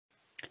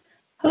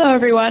Hello,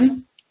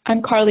 everyone.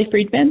 I'm Carly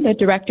Friedman, the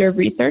Director of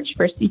Research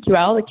for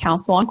CQL, the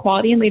Council on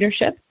Quality and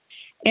Leadership.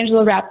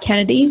 Angela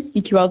Rapp-Kennedy,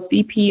 CQL's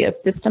VP of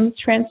Systems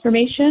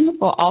Transformation,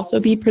 will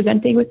also be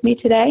presenting with me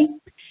today.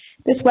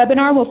 This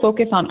webinar will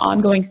focus on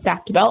ongoing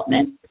staff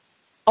development.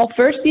 I'll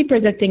first be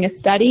presenting a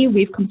study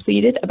we've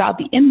completed about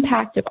the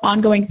impact of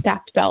ongoing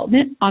staff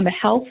development on the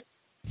health,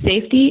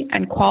 safety,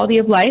 and quality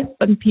of life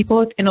of people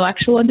with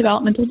intellectual and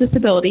developmental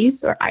disabilities,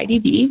 or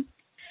IDD.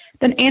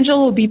 Then Angela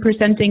will be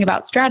presenting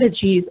about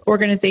strategies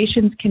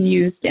organizations can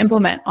use to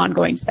implement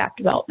ongoing staff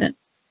development.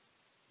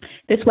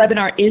 This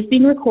webinar is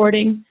being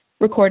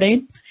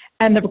recorded,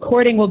 and the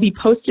recording will be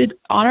posted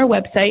on our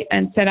website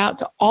and sent out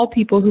to all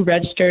people who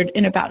registered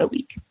in about a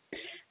week.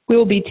 We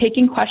will be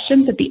taking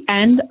questions at the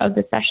end of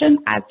the session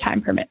as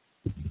time permits.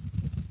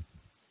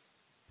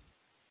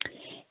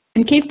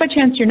 In case by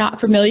chance you're not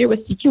familiar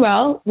with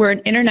CQL, we're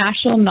an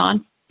international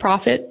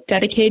nonprofit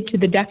dedicated to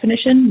the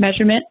definition,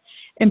 measurement,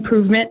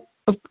 improvement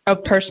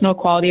of personal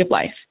quality of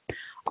life.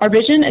 Our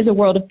vision is a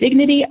world of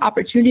dignity,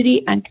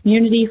 opportunity, and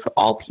community for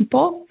all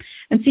people,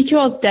 and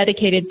CQL is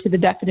dedicated to the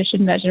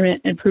definition,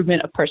 measurement, and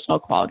improvement of personal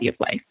quality of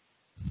life.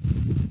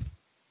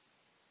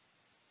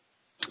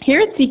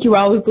 Here at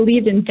CQL, we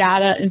believe in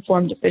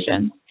data-informed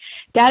decisions.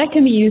 Data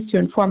can be used to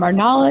inform our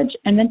knowledge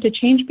and then to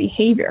change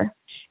behavior.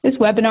 This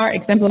webinar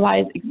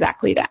exemplifies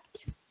exactly that.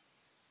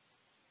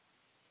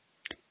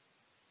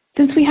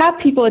 Since we have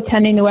people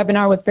attending the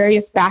webinar with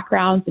various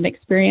backgrounds and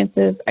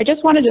experiences, I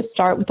just wanted to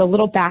start with a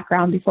little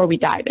background before we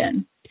dive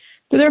in.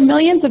 So there are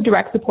millions of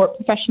direct support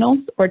professionals,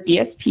 or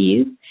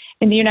DSPs,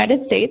 in the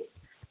United States,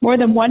 more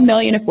than 1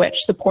 million of which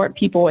support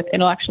people with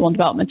intellectual and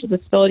developmental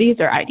disabilities,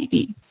 or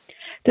IDD.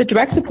 The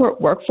direct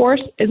support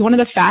workforce is one of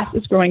the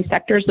fastest growing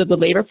sectors of the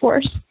labor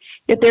force,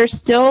 yet they're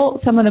still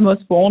some of the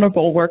most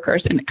vulnerable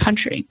workers in the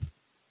country.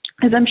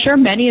 As I'm sure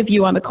many of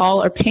you on the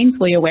call are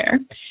painfully aware,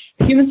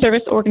 human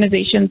service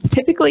organizations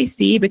typically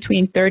see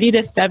between 30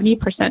 to 70%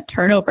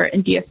 turnover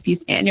in DSPs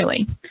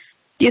annually.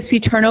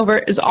 DSP turnover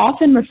is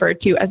often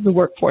referred to as the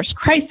workforce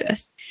crisis,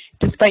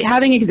 despite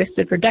having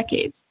existed for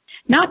decades,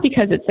 not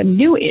because it's a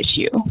new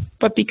issue,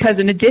 but because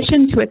in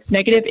addition to its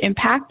negative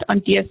impact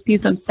on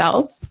DSPs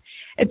themselves,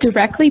 it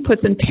directly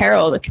puts in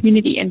peril the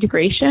community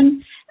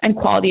integration and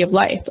quality of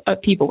life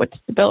of people with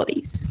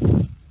disabilities.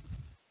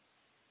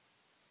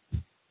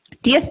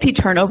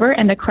 DSP turnover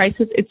and the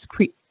crisis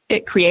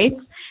it creates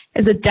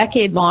is a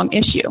decade-long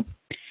issue.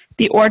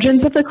 The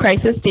origins of the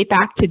crisis date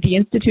back to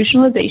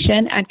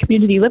deinstitutionalization and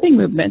community living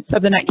movements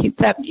of the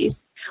 1970s,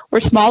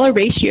 where smaller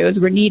ratios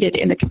were needed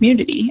in the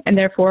community and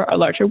therefore a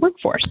larger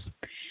workforce.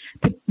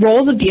 The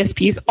roles of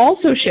DSPs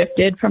also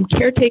shifted from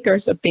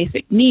caretakers of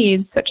basic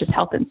needs, such as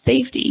health and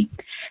safety,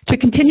 to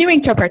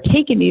continuing to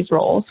partake in these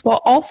roles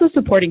while also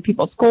supporting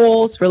people's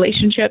goals,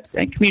 relationships,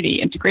 and community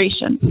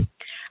integration.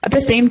 At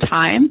the same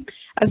time,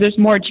 as there's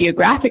more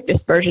geographic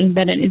dispersion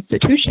than in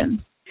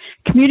institutions,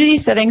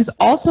 community settings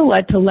also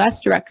led to less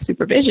direct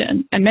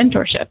supervision and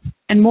mentorship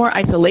and more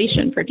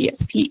isolation for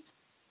DSPs.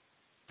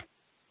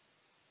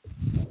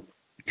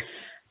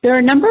 There are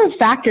a number of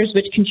factors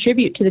which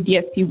contribute to the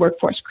DSP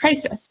workforce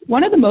crisis,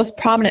 one of the most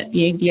prominent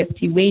being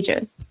DSP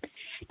wages.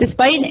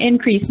 Despite an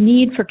increased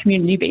need for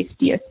community-based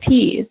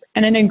DSPs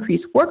and an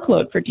increased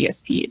workload for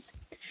DSPs,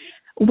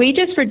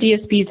 wages for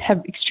DSPs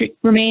have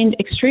remained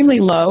extremely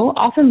low,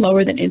 often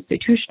lower than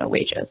institutional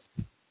wages.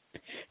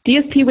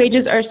 DSP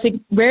wages are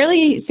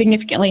rarely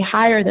significantly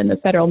higher than the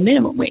federal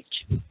minimum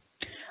wage.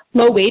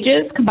 Low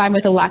wages, combined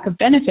with a lack of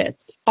benefits,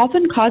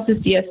 often causes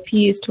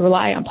DSPs to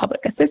rely on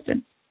public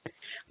assistance.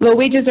 Low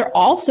wages are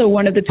also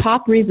one of the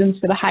top reasons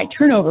for the high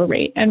turnover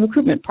rate and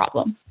recruitment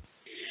problems.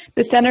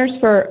 The Centers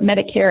for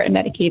Medicare and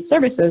Medicaid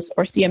Services,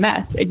 or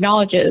CMS,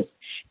 acknowledges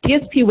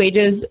DSP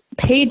wages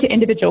paid to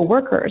individual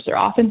workers are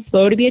often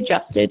slow to be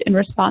adjusted in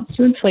response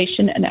to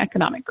inflation and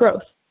economic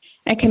growth,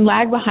 and can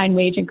lag behind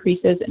wage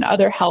increases in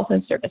other health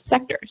and service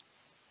sectors.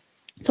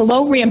 So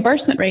low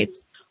reimbursement rates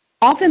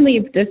often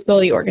leave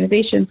disability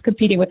organizations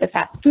competing with the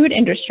fast food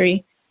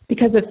industry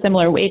because of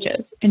similar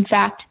wages. In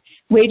fact,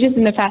 wages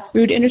in the fast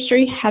food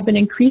industry have been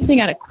increasing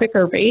at a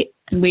quicker rate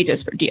than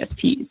wages for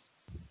DSPs.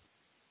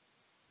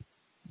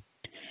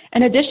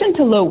 In addition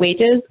to low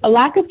wages, a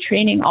lack of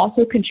training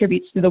also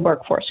contributes to the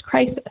workforce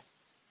crisis.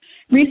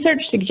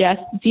 Research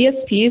suggests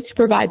DSPs who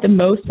provide the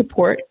most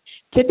support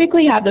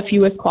typically have the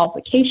fewest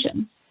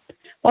qualifications.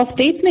 While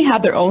states may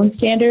have their own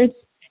standards,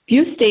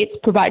 few states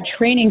provide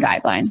training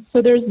guidelines,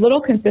 so there's little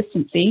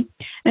consistency,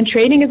 and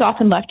training is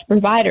often left to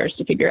providers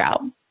to figure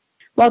out.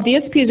 When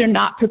DSPs are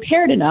not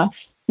prepared enough,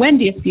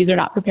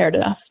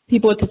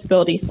 people with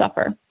disabilities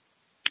suffer.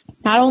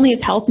 Not only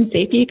is health and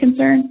safety a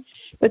concern,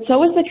 but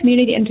so is the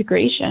community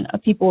integration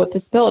of people with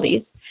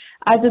disabilities,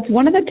 as it's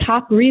one of the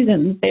top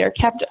reasons they are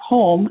kept at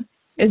home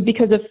is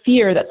because of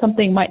fear that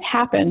something might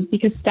happen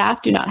because staff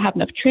do not have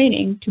enough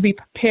training to be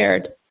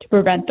prepared to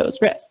prevent those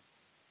risks.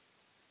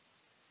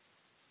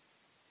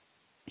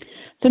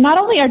 So not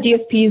only are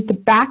DSPs the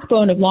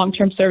backbone of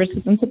long-term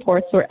services and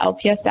supports, or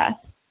LTSS,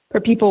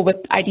 for people with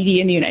IDD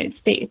in the United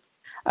States,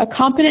 A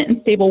competent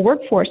and stable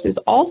workforce is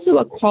also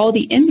a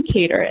quality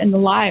indicator in the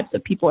lives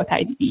of people with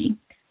IDD.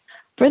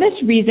 For this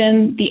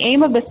reason, the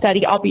aim of the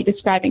study I'll be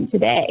describing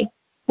today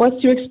was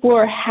to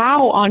explore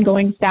how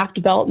ongoing staff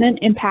development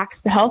impacts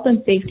the health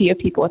and safety of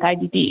people with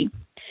IDD.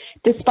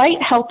 Despite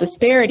health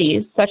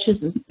disparities, such as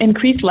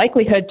increased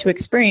likelihood to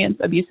experience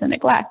abuse and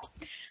neglect,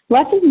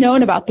 less is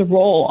known about the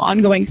role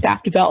ongoing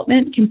staff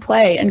development can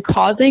play in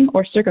causing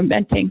or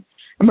circumventing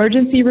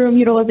emergency room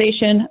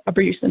utilization,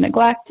 abuse and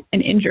neglect,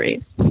 and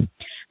injuries.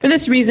 For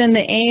this reason, the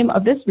aim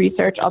of this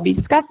research I'll be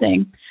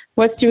discussing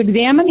was to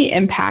examine the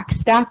impact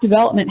staff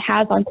development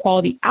has on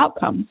quality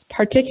outcomes,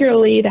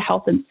 particularly the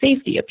health and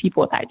safety of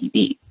people with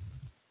IDD.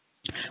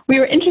 We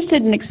were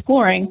interested in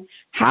exploring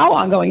how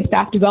ongoing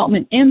staff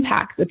development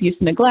impacts abuse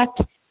and neglect,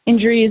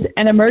 injuries,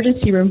 and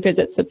emergency room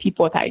visits of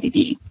people with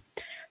IDD.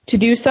 To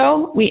do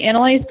so, we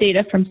analyzed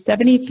data from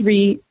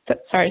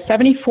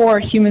 74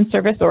 human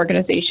service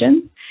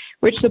organizations,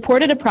 which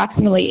supported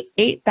approximately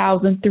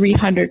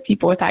 8,300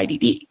 people with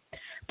IDD,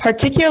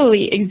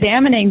 particularly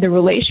examining the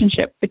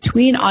relationship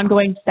between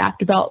ongoing staff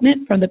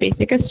development from the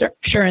Basic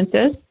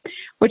Assurances,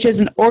 which is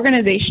an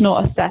organizational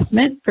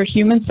assessment for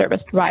human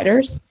service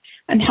providers,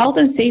 and health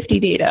and safety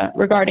data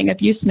regarding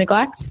abuse and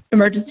neglect,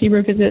 emergency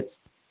room visits,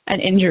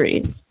 and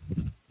injuries.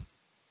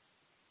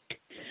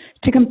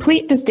 To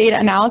complete this data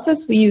analysis,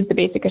 we used the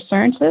Basic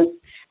Assurances.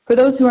 For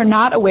those who are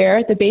not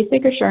aware, the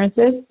Basic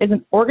Assurances is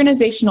an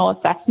organizational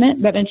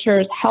assessment that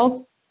ensures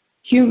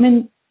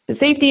the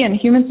safety and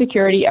human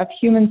security of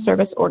human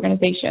service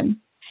organizations.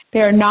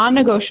 They are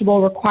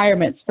non-negotiable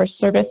requirements for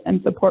service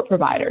and support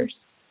providers.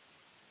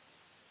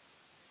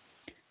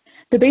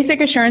 The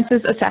Basic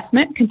Assurances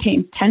assessment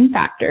contains 10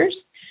 factors: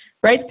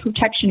 rights,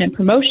 protection, and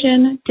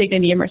promotion,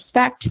 dignity and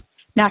respect,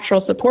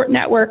 natural support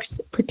networks,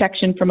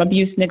 protection from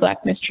abuse,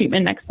 neglect,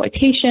 mistreatment, and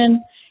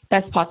exploitation,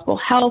 best possible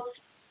health,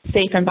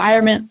 safe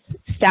environments,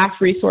 staff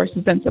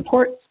resources and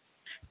supports,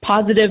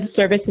 positive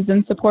services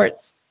and supports,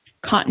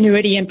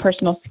 continuity and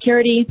personal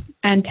security,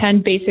 and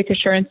 10 basic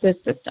assurances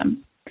systems.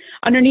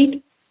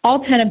 Underneath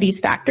all 10 of these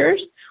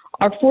factors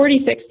are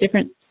 46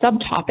 different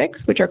subtopics,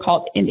 which are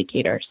called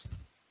indicators.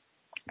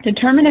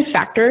 Determine if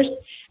factors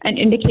and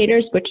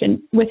indicators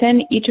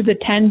within each of the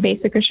 10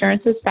 basic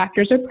assurances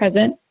factors are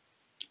present.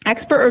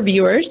 Expert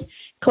reviewers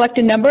collect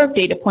a number of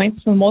data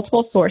points from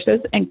multiple sources,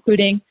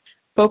 including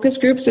focus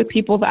groups with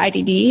people with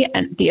IDD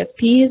and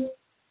DSPs,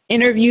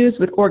 interviews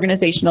with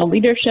organizational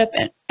leadership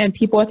and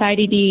people with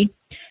IDD,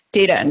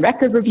 data and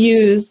record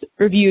reviews,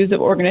 reviews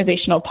of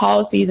organizational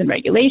policies and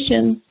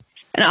regulations,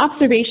 and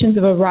observations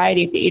of a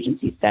variety of the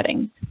agency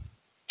settings.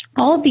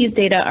 All of these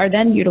data are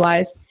then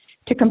utilized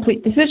to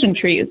complete decision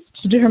trees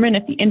to determine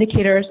if the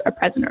indicators are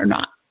present or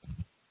not.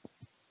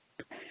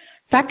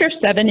 Factor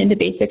 7 in the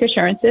Basic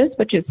Assurances,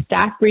 which is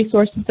staff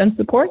resources and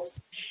supports,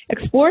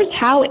 explores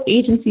how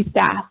agency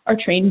staff are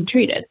trained and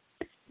treated.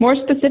 More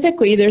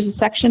specifically, there's a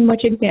section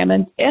which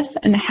examines if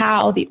and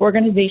how the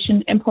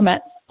organization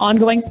implements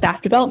ongoing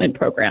staff development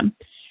program,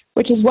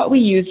 which is what we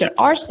used in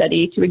our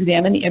study to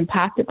examine the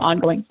impact of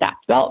ongoing staff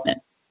development.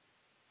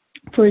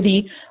 For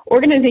the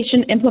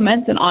organization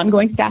implements an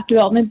ongoing staff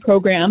development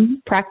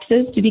program,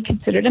 practices to be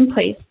considered in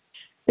place,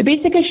 the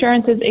Basic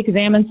Assurances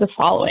examines the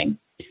following.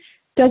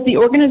 Does the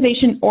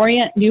organization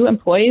orient new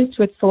employees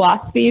to its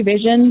philosophy,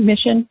 vision,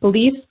 mission,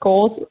 beliefs,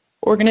 goals,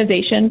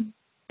 organization,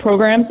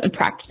 programs, and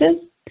practices?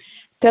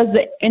 Does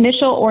the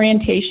initial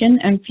orientation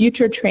and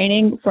future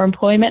training for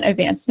employment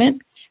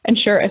advancement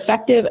ensure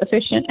effective,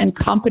 efficient, and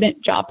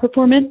competent job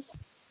performance?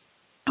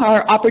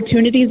 Are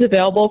opportunities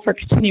available for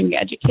continuing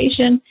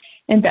education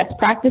and best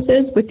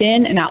practices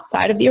within and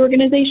outside of the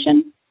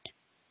organization?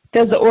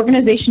 Does the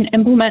organization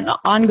implement an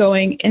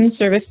ongoing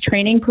in-service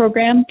training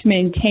program to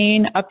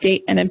maintain,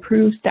 update, and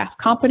improve staff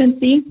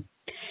competency?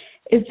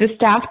 Is the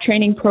staff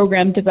training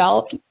program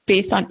developed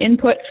based on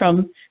input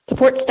from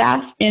support staff,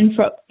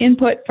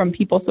 input from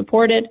people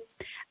supported,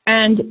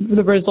 and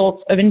the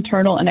results of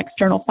internal and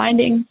external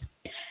findings?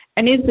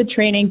 And is the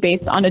training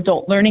based on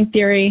adult learning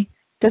theory?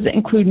 Does it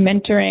include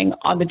mentoring,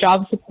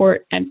 on-the-job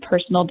support, and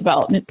personal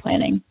development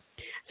planning?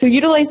 So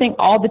utilizing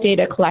all the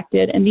data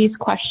collected in these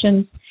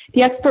questions,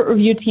 the expert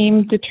review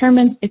team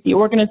determines if the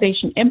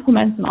organization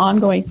implements an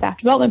ongoing staff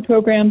development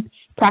program,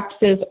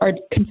 practices are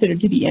considered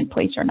to be in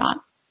place or not.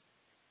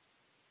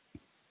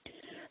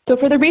 So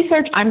for the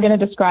research I'm going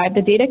to describe,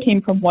 the data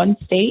came from one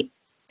state.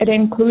 It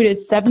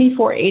included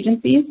 74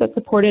 agencies that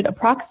supported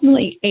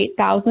approximately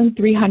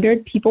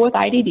 8,300 people with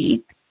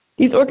IDD.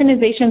 These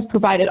organizations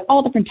provided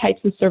all different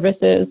types of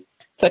services,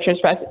 such as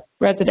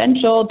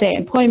residential, day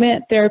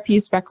employment,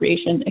 therapies,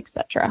 recreation,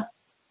 etc.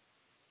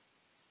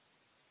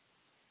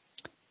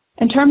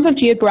 In terms of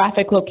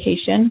geographic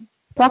location,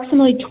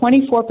 approximately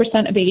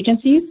 24% of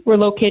agencies were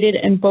located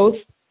in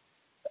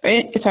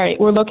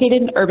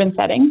urban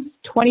settings,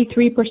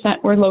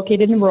 23% were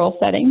located in rural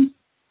settings,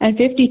 and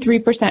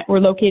 53% were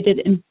located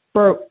in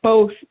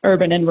both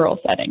urban and rural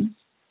settings.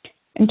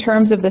 In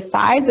terms of the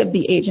size of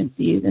the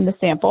agencies in the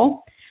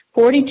sample,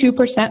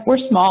 42% were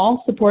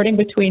small, supporting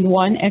between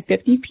 1 and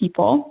 50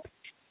 people.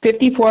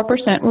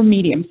 54% were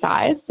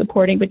medium-sized,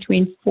 supporting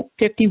between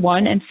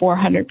 51 and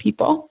 400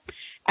 people,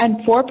 and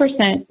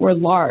 4% were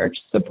large,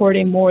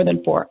 supporting more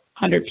than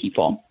 400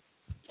 people.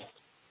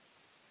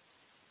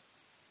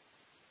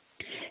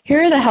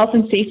 Here are the health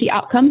and safety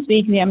outcomes we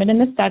examined in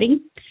the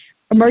study.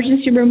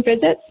 Emergency room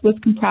visits was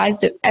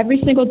comprised of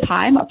every single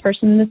time a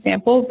person in the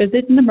sample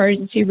visited an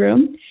emergency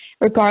room,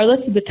 regardless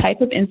of the type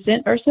of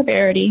incident or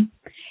severity.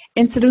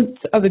 Incidents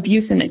of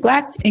abuse and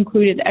neglect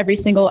included every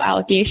single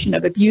allegation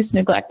of abuse,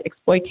 neglect,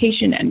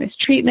 exploitation, and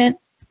mistreatment,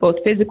 both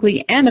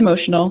physically and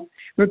emotional,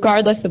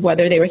 regardless of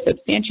whether they were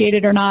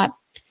substantiated or not.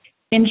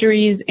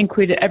 Injuries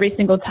included every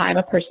single time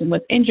a person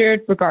was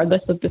injured,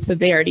 regardless of the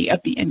severity of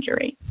the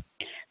injury.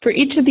 For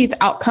each of these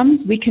outcomes,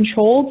 we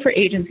controlled for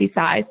agency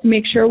size to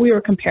make sure we were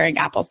comparing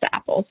apples to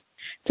apples.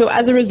 So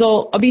as a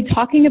result, I'll be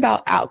talking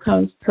about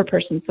outcomes per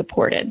person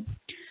supported.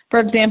 For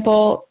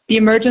example, the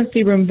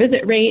emergency room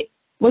visit rate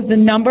was the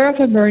number of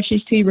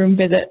emergency room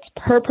visits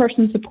per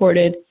person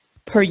supported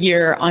per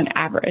year on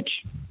average.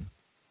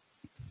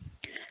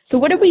 So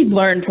what did we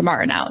learn from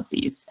our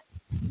analyses?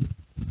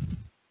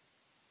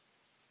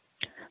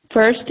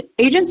 First,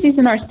 agencies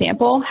in our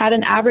sample had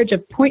an average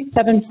of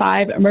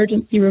 0.75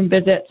 emergency room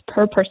visits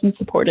per person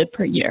supported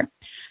per year.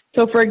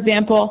 So for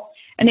example,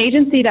 an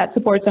agency that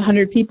supports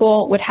 100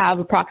 people would have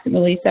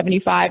approximately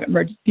 75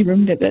 emergency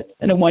room visits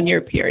in a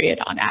one-year period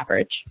on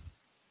average.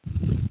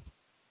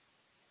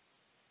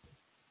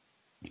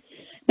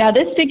 Now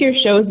this figure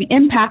shows the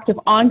impact of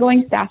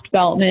ongoing staff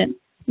development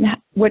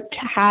which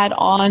had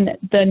on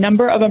the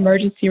number of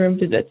emergency room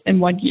visits in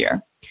 1 year.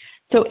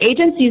 So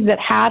agencies that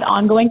had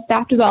ongoing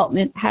staff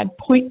development had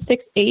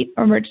 0.68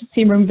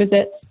 emergency room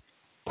visits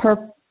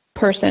per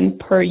person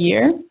per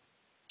year,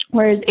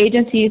 whereas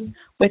agencies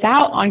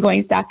without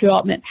ongoing staff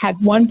development had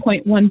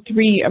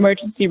 1.13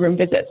 emergency room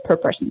visits per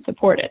person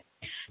supported.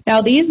 Now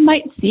these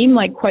might seem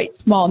like quite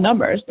small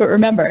numbers, but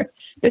remember,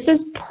 this is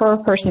per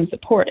person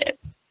supported.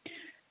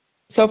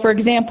 So for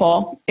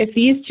example, if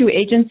these two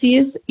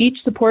agencies each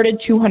supported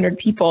 200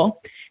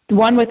 people, the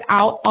one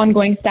without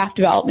ongoing staff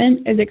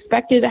development is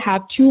expected to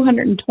have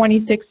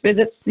 226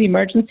 visits to the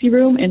emergency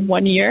room in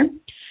 1 year,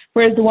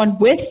 whereas the one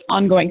with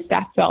ongoing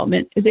staff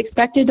development is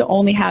expected to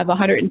only have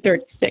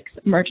 136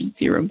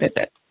 emergency room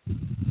visits.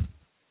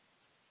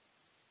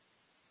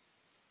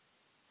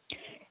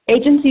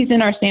 Agencies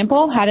in our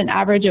sample had an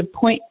average of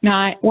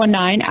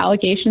 0.19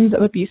 allegations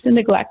of abuse and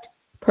neglect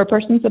per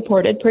person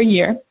supported per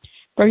year.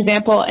 For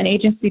example, an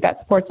agency that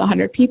supports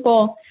 100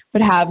 people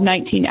would have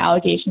 19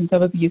 allegations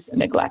of abuse and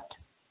neglect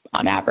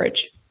on average.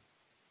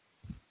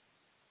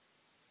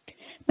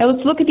 Now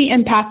let's look at the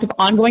impact of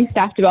ongoing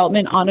staff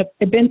development on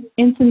an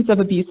instance of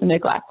abuse and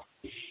neglect.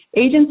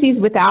 Agencies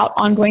without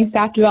ongoing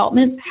staff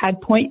development had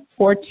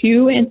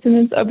 0.42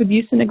 incidents of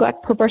abuse and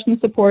neglect per person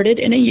supported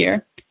in a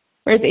year,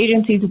 whereas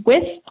agencies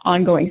with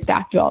ongoing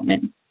staff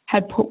development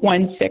had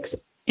 0.16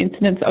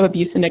 incidents of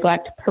abuse and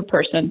neglect per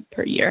person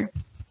per year.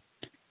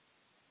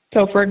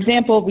 So for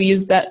example, we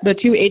used the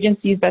two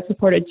agencies that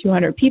supported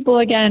 200 people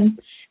again.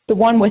 The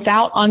one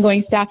without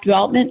ongoing staff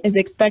development is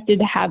expected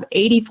to have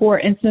 84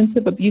 incidents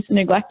of abuse and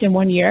neglect in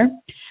 1 year,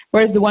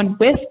 whereas the one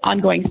with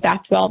ongoing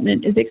staff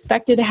development is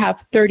expected to have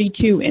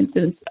 32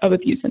 incidents of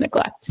abuse and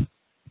neglect.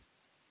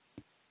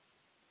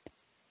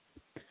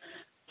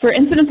 For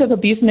incidents of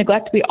abuse and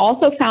neglect, we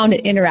also found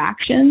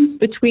interactions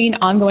between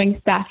ongoing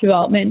staff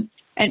development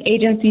and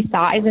agency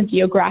size and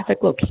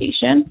geographic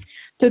location.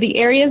 So the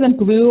areas in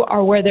blue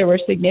are where there were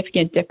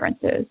significant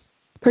differences,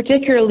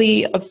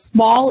 particularly of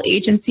small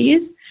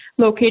agencies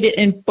located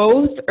in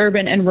both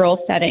urban and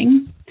rural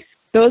settings.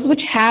 Those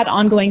which had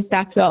ongoing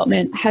staff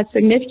development had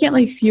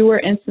significantly fewer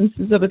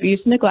instances of abuse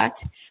and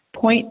neglect,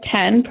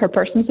 0.10 per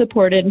person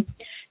supported,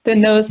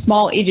 than those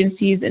small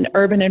agencies in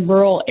urban and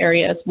rural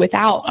areas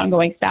without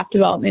ongoing staff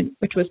development,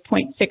 which was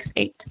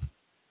 0.68.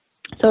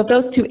 So if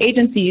those two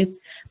agencies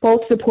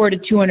both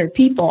supported 200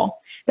 people,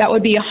 that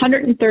would be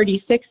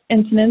 136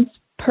 incidents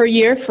per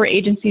year for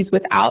agencies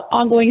without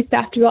ongoing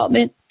staff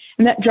development,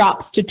 and that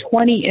drops to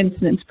 20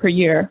 incidents per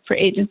year for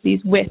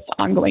agencies with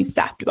ongoing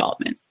staff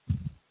development.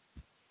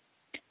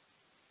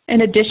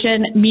 In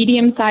addition,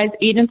 medium-sized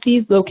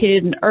agencies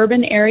located in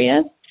urban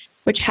areas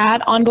which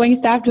had ongoing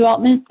staff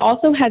development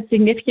also had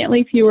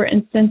significantly fewer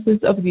instances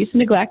of abuse and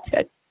neglect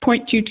at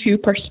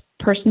 0.22 per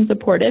person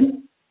supported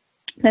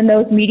than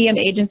those medium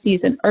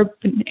agencies in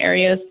urban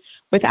areas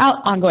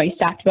without ongoing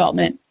staff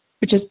development,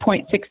 which is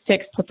 0.66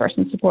 per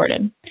person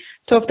supported.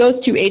 So if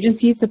those two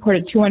agencies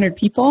supported 200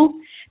 people,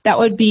 that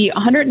would be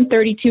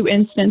 132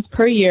 incidents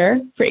per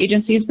year for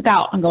agencies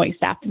without ongoing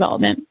staff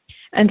development,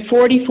 and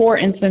 44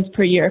 incidents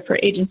per year for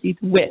agencies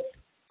with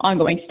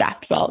ongoing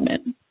staff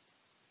development.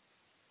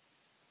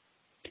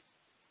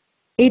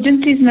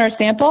 Agencies in our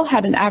sample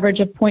had an average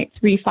of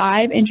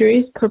 0.35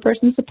 injuries per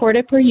person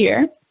supported per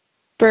year.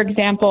 For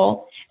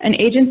example, an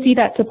agency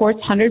that supports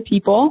 100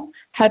 people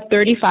had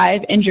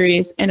 35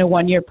 injuries in a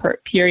 1 year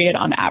period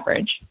on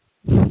average.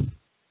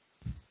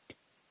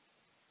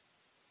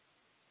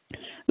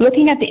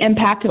 Looking at the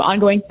impact of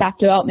ongoing staff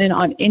development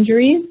on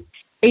injuries,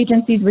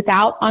 Agencies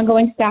without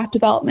ongoing staff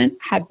development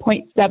had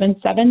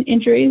 0.77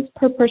 injuries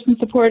per person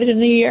supported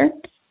in a year,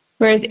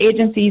 whereas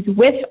agencies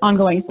with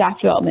ongoing staff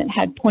development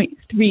had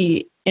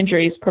 0.3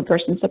 injuries per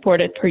person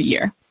supported per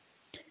year.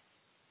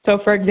 So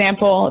for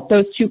example,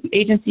 those two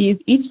agencies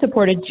each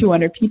supported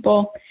 200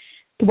 people.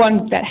 The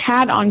one that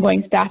had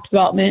ongoing staff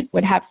development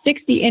would have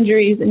 60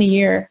 injuries in a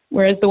year,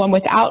 whereas the one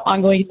without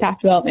ongoing staff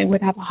development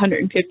would have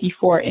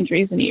 154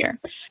 injuries in a year.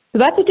 So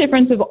that's a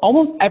difference of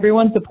almost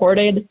everyone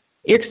supported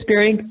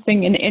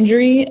experiencing an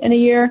injury in a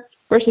year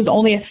versus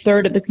only a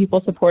third of the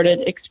people supported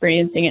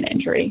experiencing an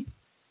injury.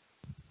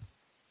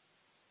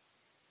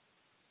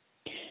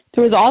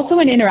 There was also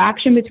an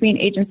interaction between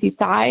agency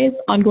size,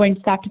 ongoing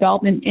staff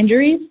development, and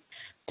injuries.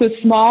 So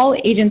small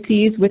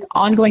agencies with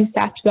ongoing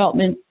staff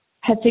development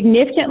had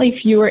significantly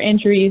fewer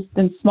injuries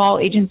than small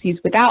agencies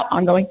without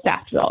ongoing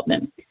staff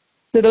development.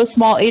 So those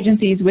small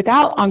agencies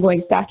without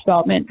ongoing staff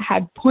development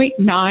had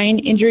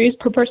 0.9 injuries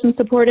per person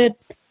supported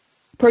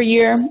per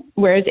year,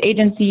 whereas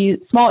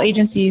small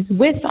agencies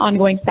with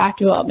ongoing staff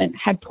development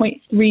had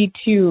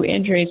 0.32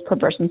 injuries per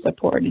person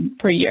supported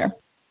per year.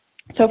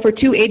 So for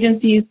two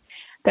agencies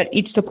that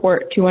each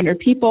support 200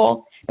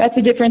 people, that's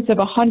a difference of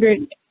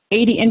 180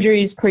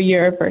 injuries per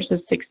year versus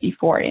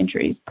 64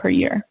 injuries per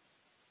year.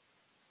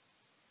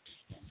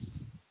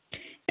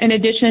 In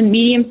addition,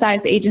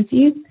 medium-sized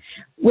agencies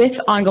with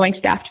ongoing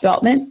staff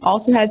development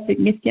also had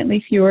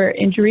significantly fewer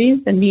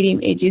injuries than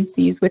medium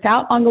agencies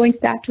without ongoing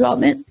staff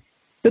development.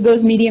 So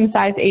those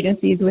medium-sized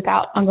agencies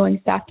without ongoing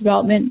staff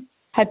development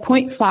had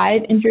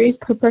 0.5 injuries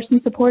per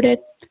person supported,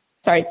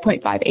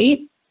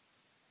 0.58,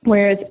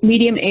 whereas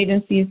medium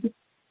agencies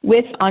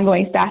with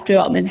ongoing staff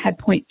development had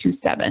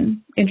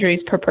 0.27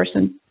 injuries per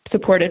person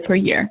supported per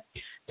year.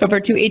 So for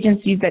two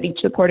agencies that each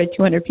supported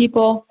 200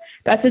 people,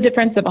 that's a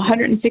difference of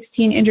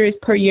 116 injuries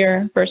per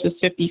year versus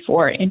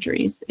 54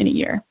 injuries in a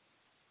year.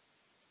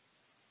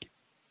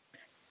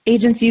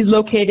 Agencies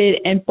located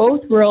in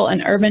both rural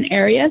and urban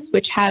areas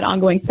which had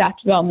ongoing staff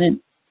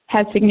development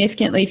had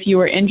significantly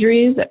fewer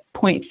injuries at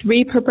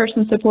 0.3 per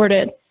person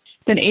supported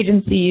than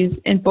agencies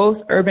in both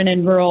urban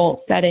and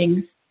rural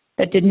settings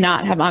that did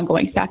not have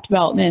ongoing staff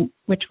development,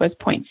 which was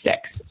 0.6.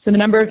 So the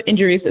number of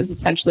injuries is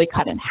essentially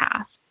cut in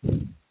half.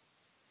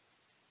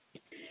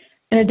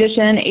 In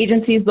addition,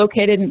 agencies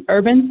located in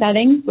urban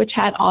settings which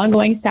had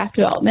ongoing staff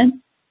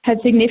development had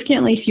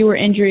significantly fewer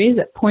injuries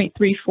at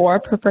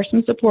 0.34 per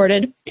person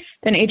supported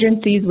than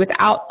agencies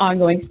without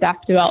ongoing staff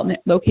development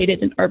located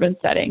in urban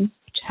settings,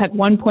 which had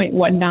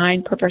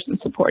 1.19 per person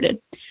supported.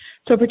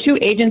 So for two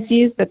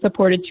agencies that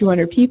supported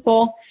 200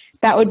 people,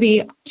 that would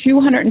be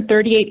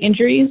 238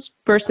 injuries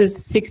versus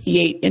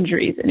 68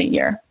 injuries in a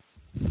year.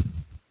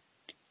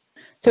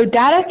 So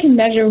data can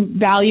measure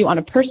value on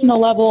a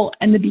personal level,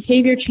 and the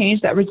behavior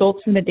change that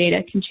results from the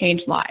data can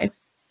change lives.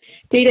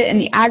 Data in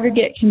the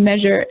aggregate can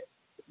measure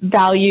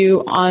value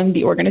on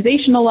the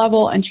organizational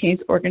level and change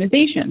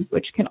organizations,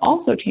 which can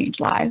also change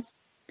lives.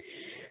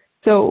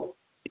 So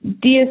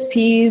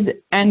DSPs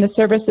and the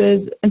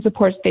services and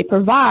supports they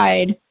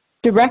provide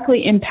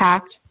directly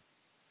impact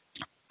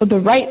the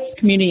rights,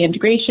 community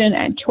integration,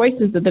 and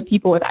choices of the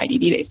people with IDD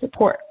they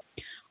support.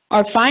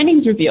 Our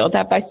findings revealed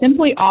that by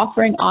simply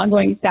offering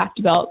ongoing staff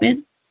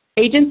development,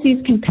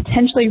 agencies can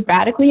potentially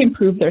radically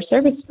improve their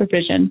service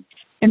provision,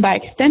 and by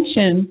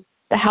extension,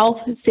 the health,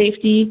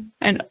 safety,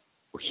 and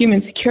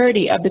human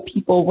security of the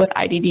people with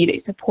IDD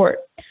they support.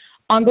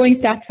 Ongoing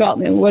staff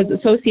development was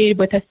associated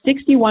with a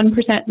 61%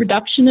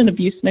 reduction in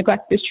abuse,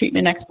 neglect,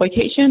 mistreatment, and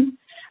exploitation,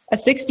 a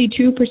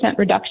 62%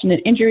 reduction in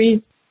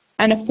injuries,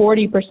 and a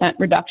 40%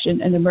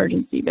 reduction in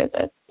emergency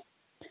visits.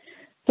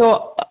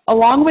 So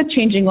along with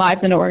changing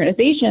lives in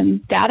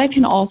organizations, data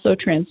can also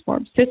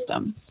transform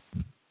systems.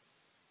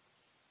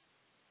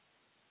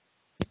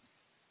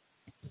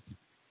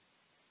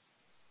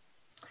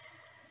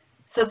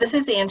 So this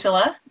is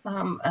Angela.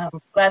 I'm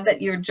glad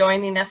that you're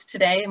joining us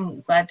today.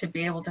 I'm glad to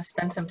be able to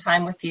spend some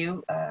time with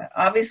you.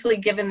 Obviously,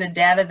 given the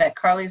data that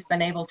Carly's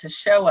been able to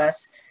show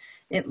us,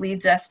 it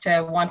leads us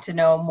to want to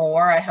know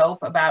more, I hope,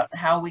 about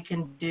how we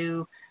can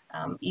do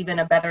even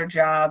a better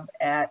job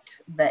at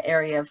the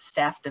area of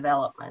staff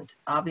development.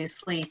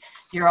 Obviously,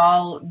 you're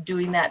all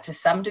doing that to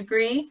some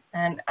degree,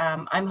 and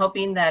I'm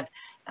hoping that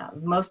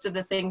most of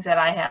the things that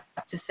I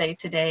have to say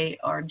today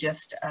are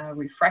just a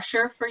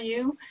refresher for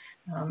you.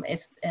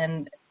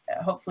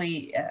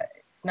 Hopefully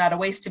not a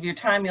waste of your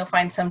time. You'll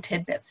find some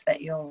tidbits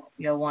that you'll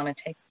want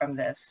to take from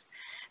this.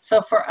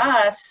 So for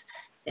us,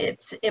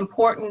 it's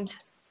important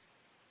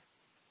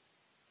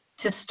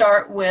to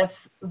start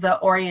with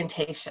the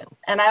orientation.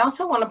 And I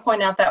also want to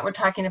point out that we're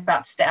talking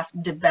about staff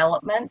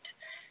development.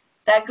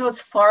 That goes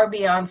far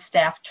beyond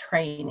staff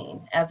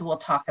training, as we'll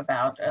talk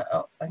about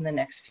in the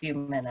next few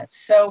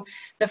minutes. So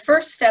the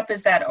first step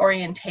is that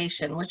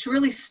orientation, which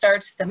really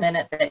starts the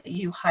minute that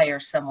you hire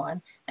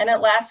someone, and it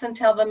lasts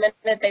until the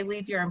minute they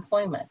leave your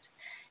employment.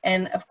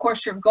 And of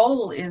course, your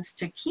goal is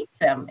to keep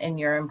them in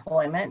your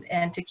employment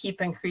and to keep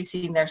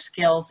increasing their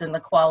skills and the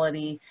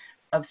quality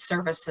of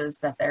services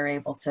that they're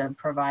able to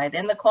provide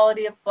and the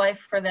quality of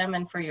life for them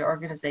and for your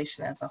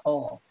organization as a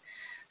whole.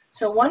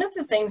 So one of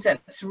the things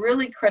that's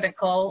really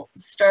critical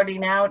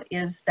starting out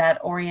is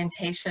that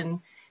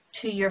orientation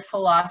to your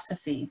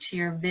philosophy, to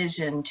your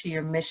vision, to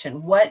your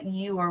mission, what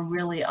you are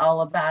really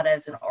all about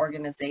as an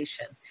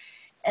organization.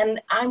 And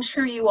I'm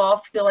sure you all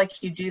feel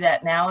like you do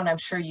that now, and I'm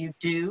sure you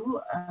do.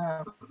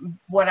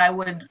 What I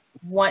would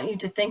want you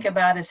to think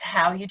about is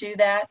how you do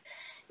that.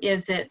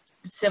 Is it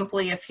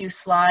simply a few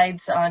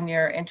slides on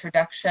your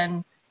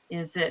introduction?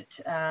 Is it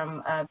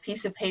a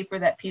piece of paper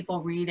that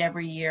people read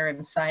every year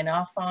and sign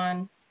off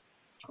on?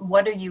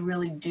 What are you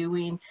really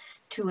doing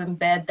to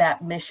embed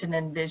that mission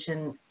and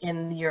vision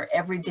in your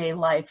everyday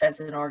life as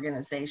an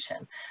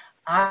organization?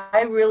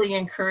 I really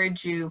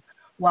encourage you,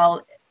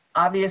 while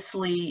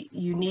obviously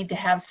you need to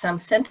have some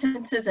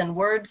sentences and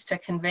words to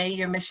convey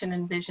your mission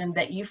and vision,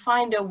 that you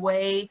find a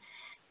way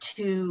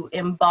to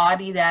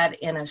embody that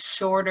in a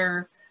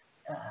shorter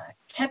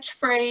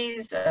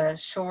catchphrase, a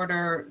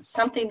shorter,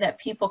 something that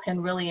people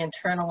can really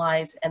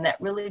internalize and that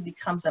really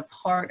becomes a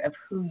part of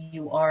who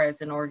you are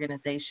as an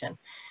organization.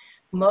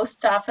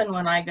 Most often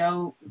when I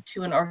go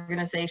to an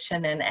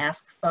organization and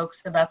ask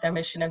folks about their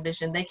mission and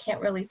vision, they can't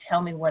really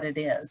tell me what it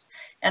is.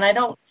 And I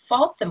don't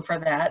fault them for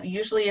that.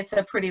 Usually it's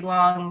a pretty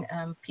long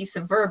piece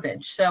of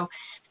verbiage. So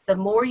the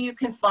more you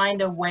can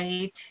find a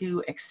way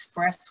to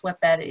express what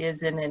that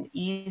is in an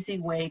easy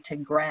way to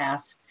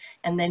grasp,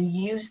 and then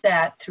use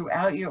that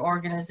throughout your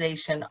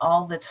organization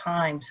all the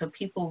time so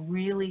people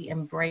really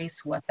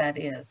embrace what that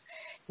is,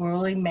 will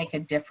really make a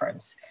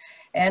difference.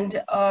 And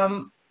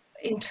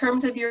in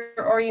terms of your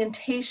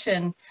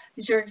orientation,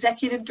 is your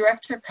executive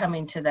director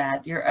coming to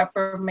that? Your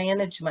upper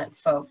management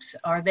folks,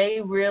 are they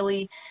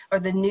really, are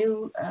the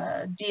new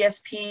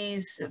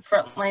DSPs,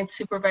 frontline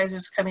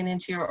supervisors coming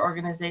into your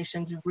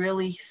organizations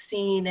really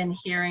seeing and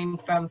hearing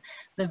from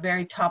the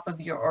very top of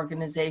your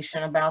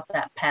organization about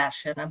that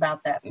passion,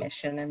 about that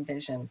mission and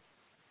vision?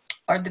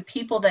 Are the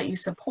people that you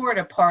support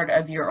a part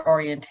of your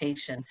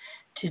orientation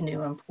to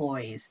new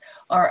employees?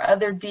 Are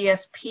other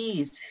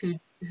DSPs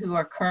who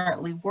are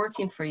currently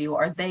working for you,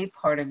 are they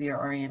part of your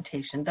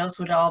orientation? Those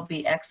would all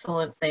be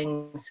excellent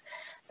things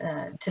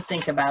to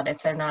think about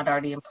if they're not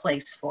already in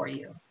place for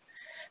you.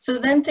 So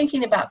then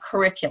thinking about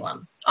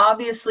curriculum.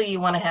 Obviously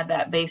you want to have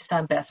that based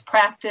on best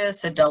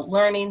practice, adult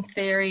learning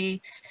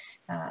theory,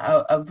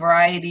 a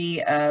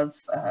variety of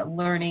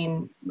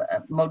learning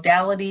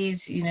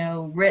modalities, you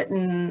know,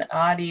 written,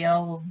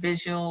 audio,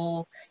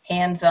 visual,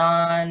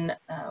 hands-on,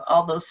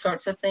 all those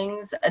sorts of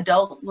things.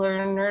 Adult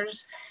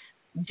learners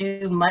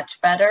do much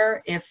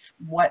better if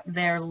what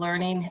they're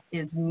learning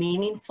is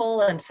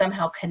meaningful and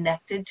somehow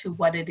connected to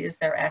what it is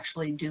they're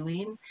actually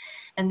doing.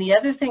 And the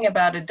other thing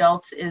about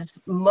adults is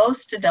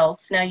most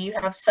adults, now you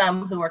have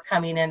some who are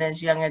coming in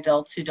as young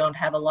adults who don't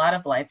have a lot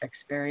of life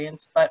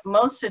experience, but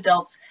most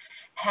adults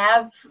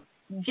have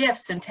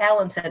gifts and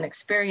talents and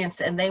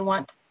experience, and they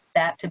want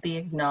that to be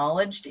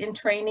acknowledged in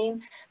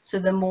training. So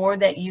the more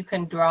that you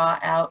can draw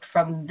out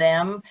from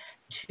them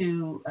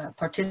to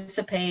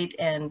participate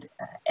and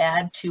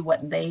add to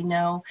what they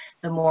know,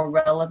 the more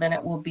relevant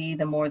it will be,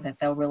 the more that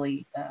they'll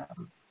really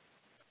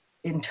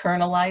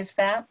internalize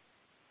that.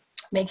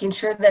 Making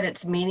sure that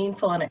it's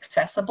meaningful and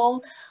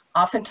accessible.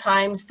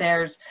 Oftentimes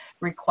there's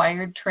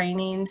required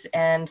trainings,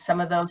 and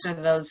some of those are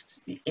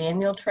those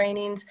annual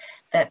trainings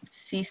that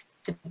cease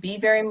to be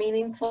very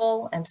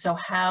meaningful. And so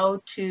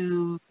how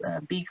to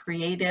be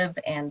creative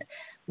and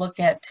look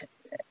at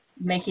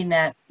making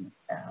that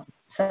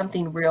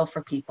something real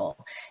for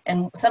people.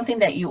 And something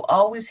that you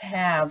always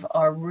have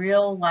are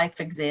real life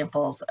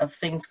examples of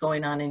things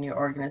going on in your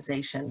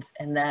organizations,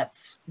 and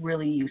that's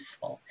really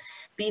useful.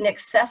 Being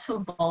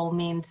accessible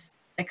means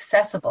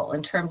accessible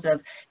in terms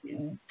of,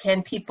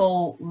 can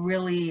people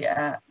really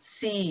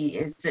see,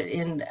 is it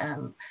in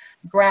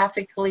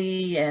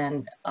graphically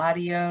and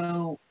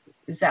audio,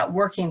 is that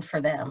working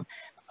for them?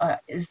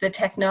 Is the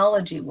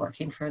technology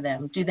working for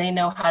them? Do they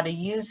know how to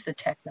use the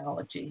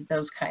technology?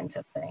 Those kinds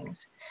of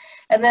things.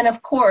 And then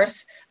of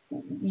course,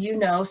 you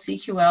know,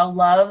 CQL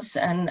loves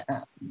and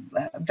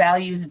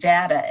values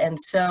data. And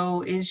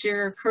so is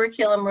your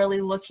curriculum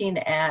really looking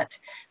at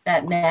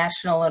that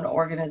national and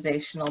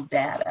organizational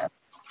data?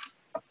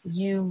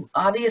 You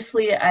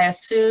obviously, I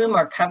assume,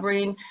 are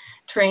covering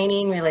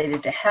training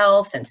related to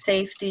health and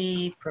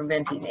safety,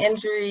 preventing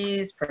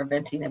injuries,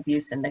 preventing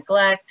abuse and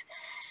neglect.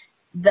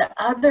 The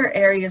other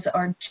areas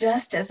are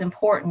just as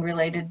important,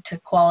 related to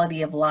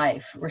quality of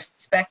life,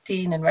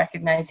 respecting and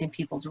recognizing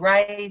people's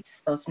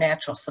rights, those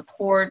natural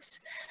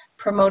supports,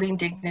 promoting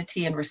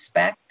dignity and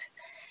respect.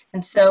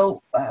 And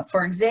so,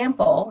 for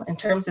example, in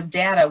terms of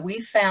data,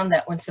 we found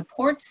that when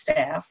support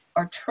staff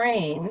are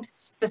trained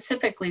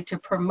specifically to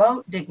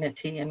promote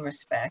dignity and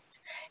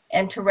respect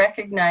and to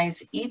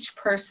recognize each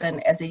person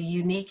as a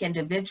unique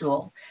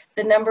individual,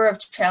 the number of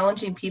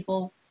challenging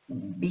people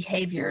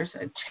behaviors,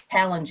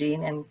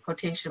 challenging in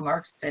quotation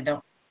marks, I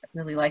don't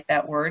really like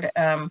that word,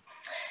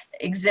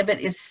 exhibit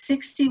is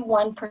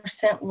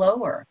 61%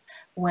 lower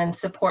when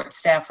support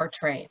staff are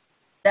trained.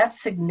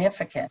 That's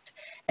significant.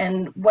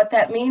 And what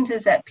that means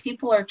is that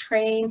people are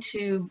trained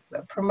to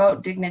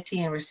promote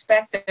dignity and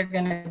respect. They're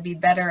going to be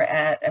better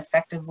at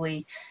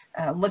effectively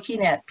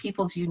looking at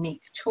people's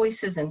unique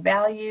choices and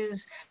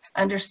values,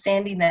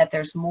 understanding that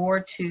there's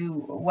more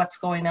to what's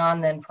going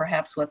on than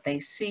perhaps what they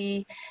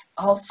see,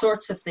 all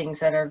sorts of things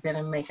that are going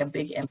to make a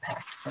big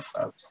impact for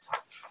folks.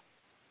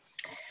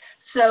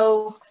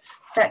 So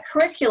that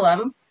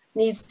curriculum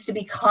needs to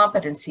be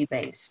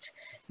competency-based.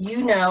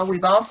 You know,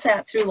 we've all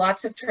sat through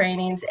lots of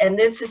trainings, and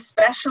this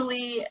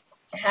especially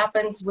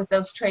happens with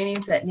those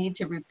trainings that need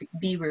to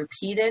be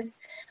repeated,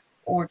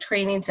 or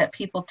trainings that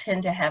people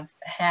tend to have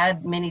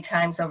had many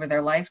times over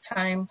their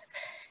lifetimes,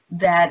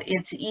 that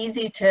it's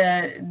easy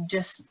to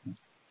just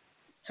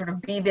sort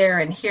of be there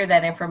and hear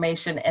that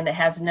information and it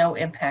has no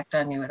impact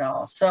on you at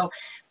all. So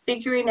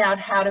figuring out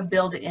how to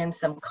build in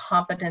some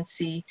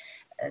competency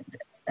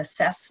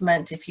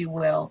assessment, if you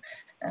will.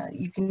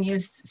 You can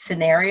use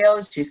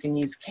scenarios, you can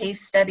use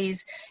case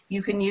studies,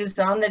 you can use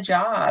on the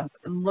job,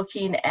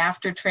 looking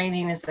after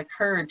training has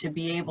occurred to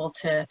be able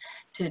to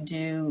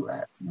do,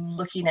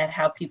 looking at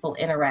how people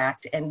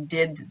interact and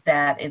did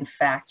that in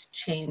fact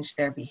change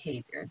their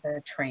behavior,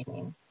 the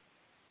training.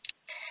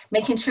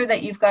 Making sure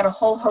that you've got a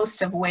whole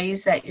host of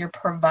ways that you're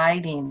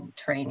providing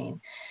training.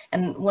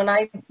 And when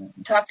I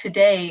talk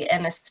today,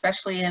 and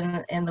especially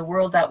in the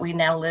world that we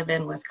now live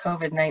in with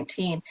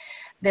COVID-19,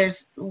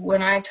 there's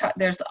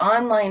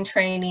online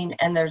training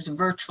and there's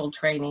virtual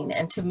training.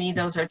 And to me,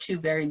 those are two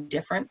very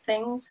different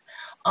things.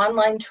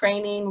 Online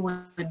training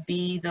would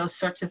be those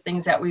sorts of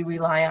things that we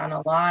rely on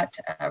a lot,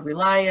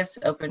 Relias,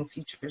 Open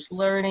Futures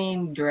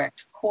Learning,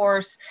 Direct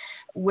Course,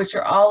 which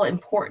are all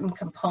important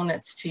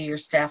components to your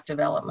staff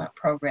development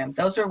program.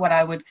 Those are what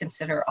I would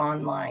consider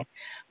online.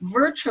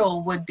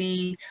 Virtual would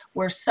be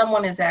where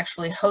someone is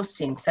actually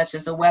hosting, such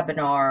as a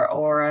webinar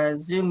or a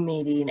Zoom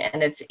meeting,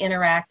 and it's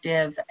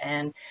interactive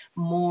and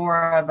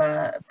more of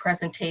a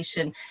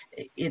presentation.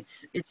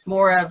 It's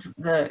more of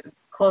the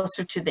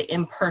closer to the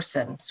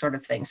in-person sort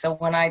of thing. So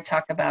when I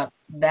talk about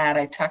that,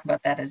 I talk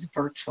about that as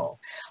virtual.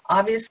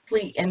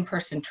 Obviously,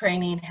 in-person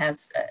training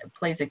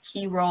plays a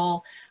key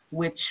role,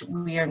 which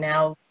we are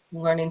now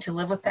learning to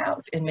live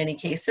without in many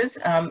cases,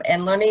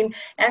 and learning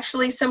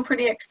actually some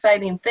pretty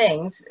exciting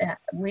things.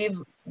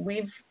 We've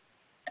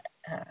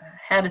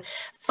had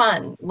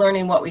fun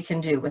learning what we can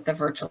do with the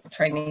virtual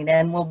training,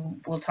 and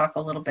we'll talk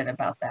a little bit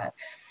about that.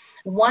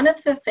 One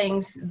of the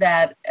things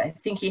that I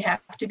think you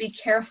have to be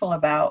careful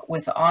about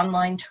with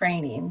online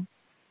training,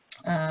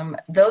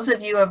 those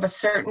of you of a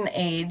certain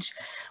age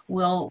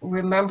will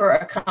remember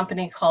a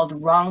company called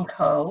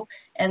Ronco,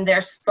 and their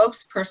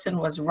spokesperson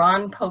was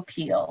Ron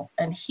Popeil,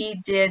 and he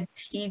did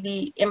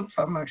TV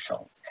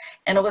infomercials,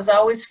 and it was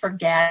always for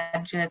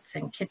gadgets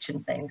and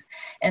kitchen things.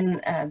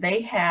 And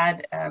they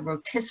had a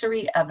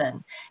rotisserie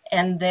oven,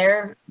 and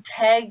their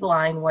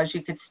tagline was,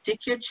 you could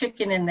stick your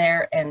chicken in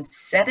there and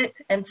set it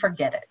and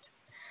forget it.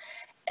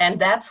 And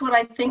that's what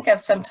I think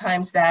of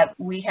sometimes, that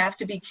we have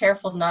to be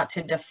careful not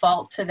to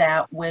default to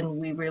that when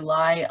we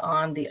rely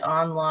on the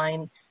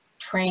online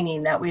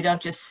training, that we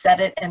don't just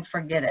set it and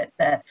forget it,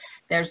 that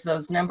there's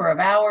those number of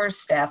hours,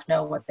 staff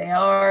know what they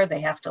are, they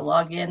have to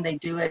log in, they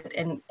do it,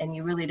 and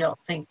you really don't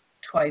think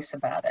twice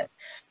about it.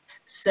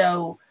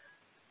 So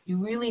you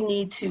really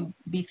need to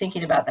be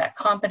thinking about that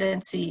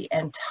competency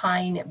and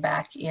tying it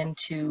back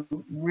into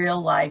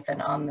real life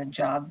and on the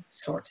job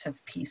sorts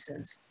of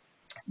pieces.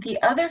 The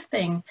other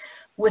thing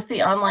with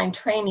the online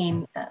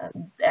training,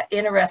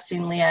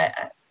 interestingly,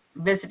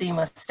 visiting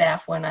with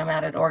staff when I'm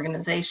out at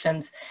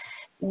organizations,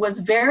 was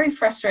very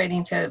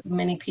frustrating to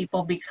many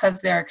people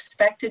because they're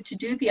expected to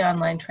do the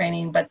online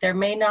training, but there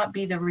may not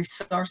be the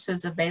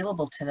resources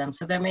available to them.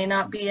 So there may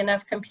not be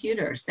enough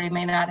computers. They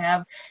may not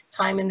have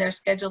time in their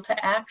schedule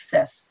to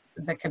access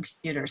the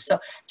computer. So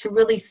to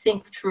really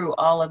think through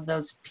all of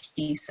those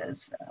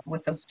pieces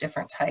with those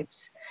different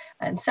types.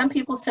 And some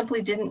people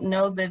simply didn't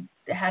know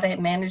how to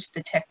manage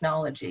the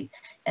technology.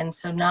 And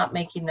so not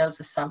making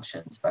those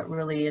assumptions, but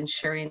really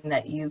ensuring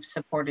that you've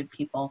supported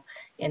people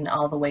in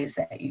all the ways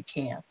that you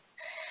can.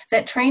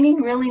 That training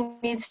really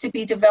needs to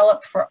be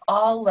developed for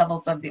all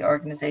levels of the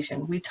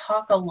organization. We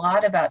talk a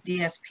lot about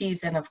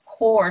DSPs, and of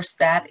course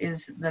that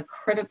is the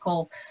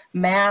critical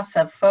mass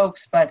of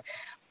folks, but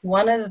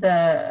one of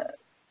the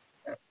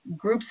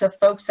groups of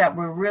folks that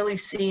we're really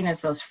seeing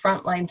as those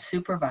frontline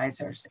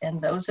supervisors,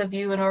 and those of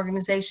you in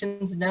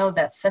organizations know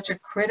that's such a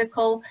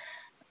critical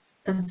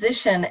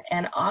position.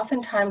 And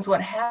oftentimes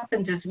what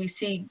happens is we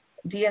see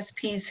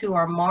DSPs who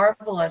are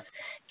marvelous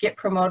get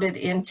promoted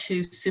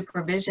into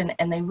supervision,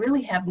 and they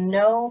really have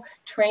no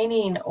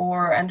training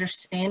or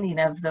understanding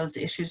of those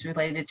issues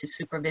related to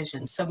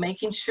supervision. So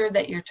making sure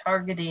that you're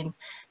targeting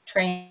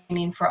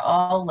training for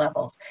all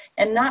levels,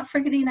 and not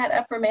forgetting that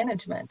upper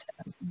management,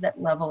 that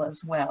level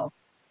as well.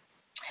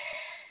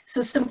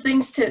 So some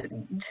things to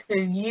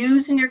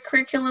use in your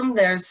curriculum,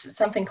 there's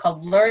something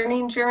called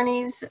learning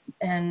journeys,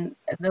 and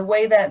the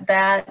way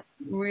that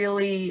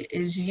really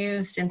is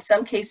used in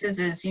some cases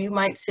is you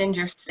might send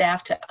your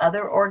staff to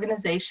other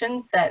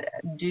organizations that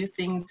do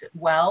things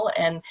well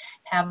and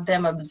have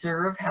them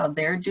observe how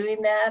they're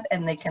doing that,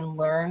 and they can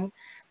learn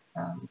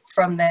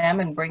from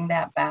them and bring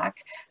that back.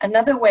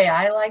 Another way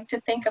I like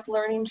to think of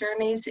learning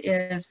journeys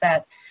is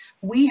that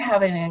we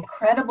have an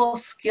incredible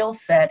skill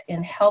set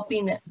in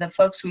helping the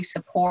folks we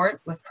support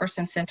with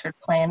person-centered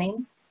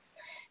planning.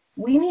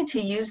 We need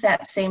to use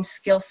that same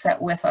skill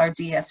set with our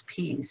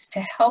DSPs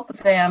to help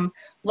them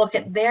look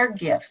at their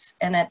gifts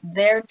and at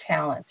their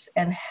talents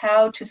and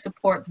how to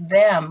support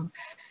them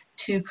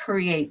to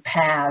create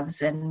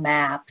paths and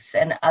maps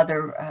and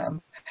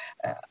other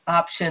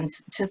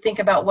options to think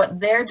about what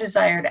their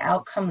desired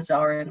outcomes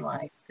are in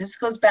life. This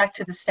goes back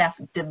to the staff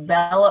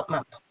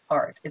development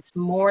part. It's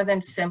more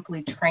than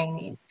simply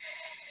training.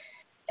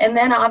 And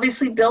then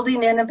obviously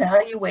building in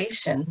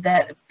evaluation,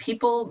 that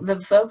people, the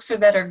folks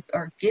that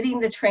are getting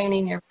the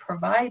training you're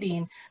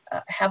providing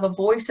have a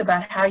voice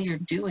about how you're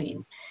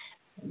doing.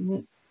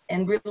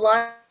 And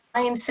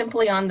relying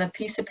simply on the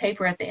piece of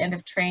paper at the end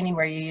of training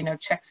where you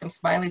check some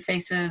smiley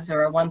faces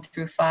or a 1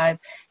 through 5,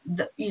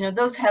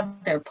 those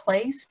have their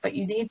place, but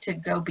you need to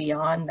go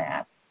beyond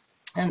that.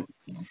 And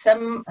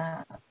some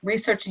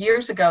research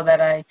years ago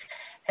that I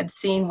had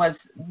seen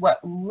was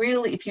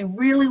if you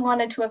really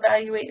wanted to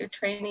evaluate your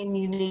training,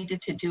 you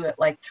needed to do it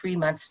like 3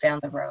 months down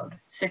the road,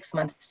 6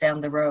 months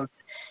down the road.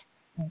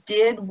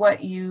 Did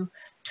what you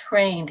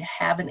trained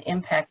have an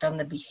impact on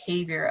the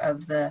behavior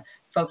of the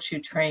folks you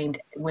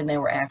trained when they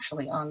were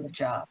actually on the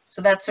job?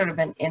 So that's sort of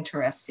an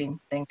interesting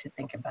thing to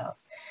think about.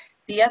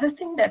 The other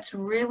thing that's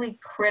really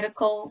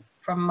critical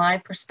from my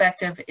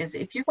perspective is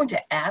if you're going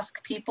to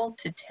ask people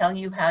to tell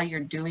you how you're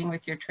doing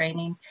with your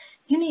training,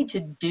 you need to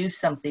do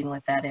something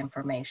with that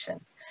information.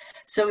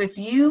 So if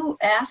you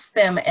ask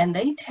them and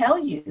they tell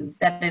you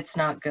that it's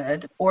not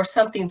good or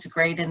something's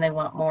great and they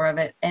want more of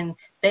it, and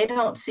they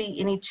don't see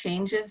any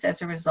changes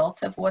as a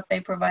result of what they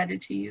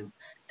provided to you,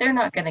 they're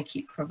not going to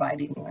keep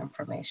providing you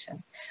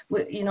information.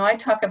 I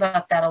talk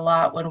about that a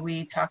lot when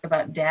we talk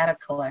about data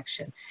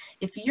collection.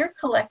 If you're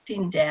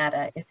collecting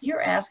data, if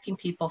you're asking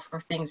people for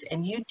things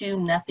and you do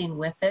nothing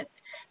with it,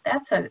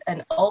 that's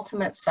an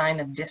ultimate sign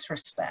of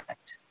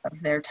disrespect of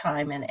their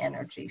time and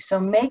energy. So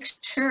make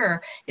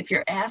sure if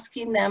you're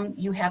asking them,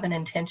 you have an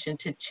intention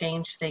to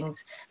change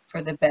things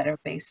for the better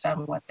based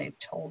on what they've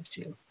told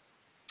you.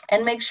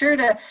 And make sure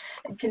to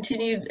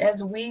continue,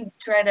 as we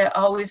try to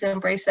always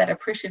embrace that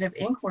appreciative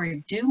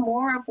inquiry, do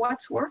more of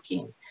what's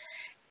working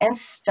and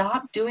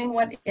stop doing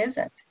what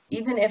isn't,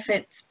 even if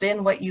it's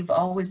been what you've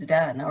always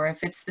done or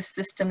if it's the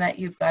system that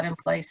you've got in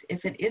place.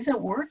 If it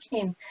isn't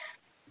working,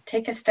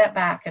 take a step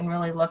back and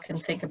really look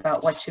and think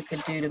about what you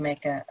could do to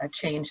make a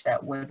change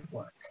that would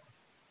work.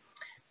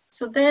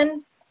 So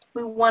then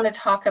we want to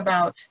talk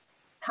about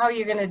how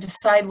you're going to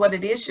decide what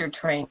it is you're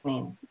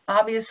training.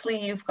 Obviously,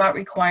 you've got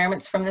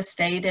requirements from the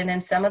state, and in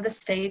some of the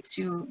states,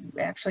 you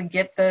actually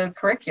get the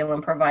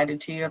curriculum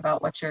provided to you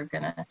about what you're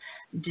going to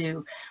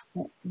do.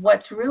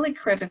 What's really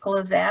critical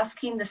is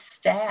asking the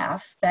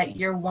staff that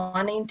you're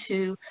wanting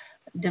to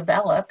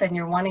develop and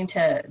you're wanting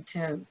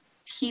to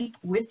keep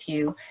with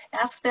you,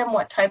 ask them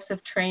what types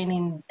of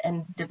training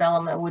and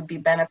development would be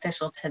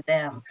beneficial to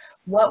them.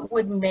 What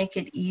would make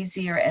it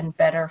easier and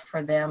better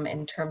for them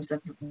in terms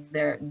of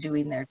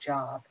doing their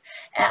job?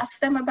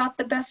 Ask them about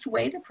the best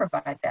way to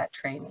provide that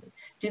training.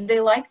 Do they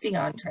like the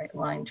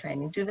online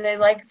training? Do they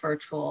like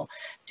virtual?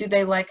 Do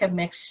they like a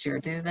mixture?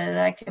 Do they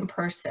like in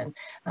person?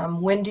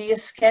 When do you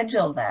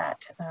schedule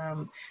that?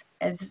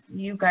 As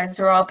you guys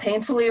are all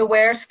painfully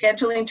aware,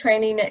 scheduling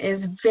training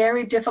is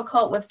very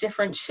difficult with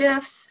different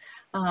shifts.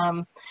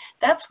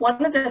 That's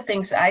one of the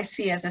things I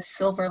see as a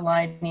silver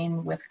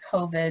lining with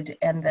COVID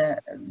and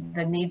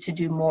the need to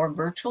do more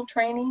virtual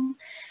training.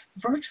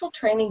 Virtual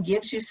training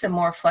gives you some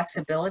more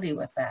flexibility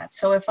with that.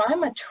 So if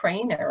I'm a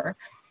trainer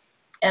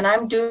and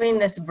I'm doing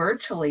this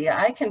virtually,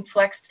 I can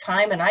flex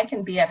time and I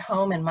can be at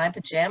home in my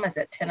pajamas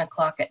at 10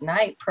 o'clock at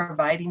night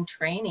providing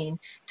training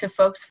to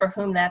folks for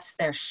whom that's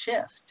their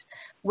shift.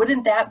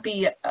 Wouldn't that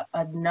be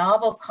a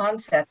novel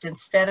concept?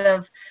 Instead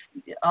of,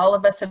 all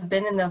of us have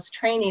been in those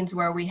trainings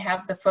where we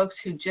have the folks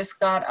who just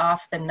got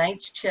off the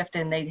night shift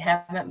and they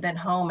haven't been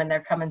home and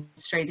they're coming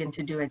straight in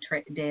to do a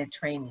day of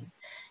training.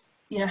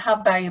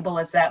 How valuable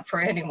is that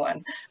for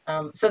anyone?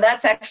 So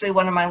that's actually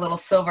one of my little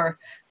silver,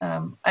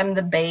 I'm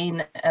the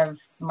bane of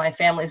my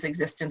family's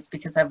existence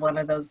because I'm one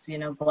of those,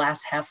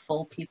 glass half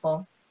full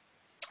people.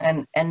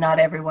 And not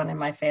everyone in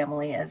my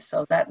family is.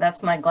 So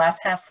that's my glass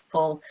half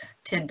full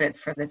tidbit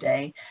for the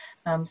day.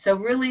 So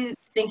really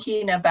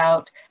thinking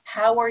about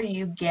how are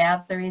you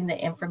gathering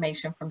the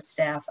information from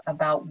staff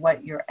about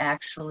what you're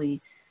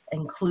actually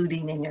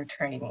including in your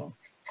training,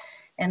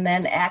 and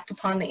then act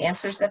upon the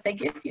answers that they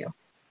give you.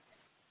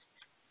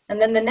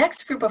 And then the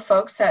next group of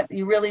folks that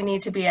you really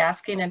need to be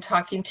asking and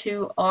talking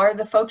to are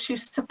the folks you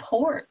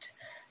support.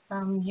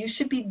 you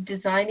should be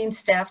designing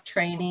staff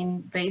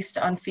training based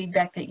on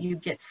feedback that you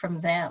get from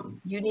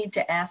them. You need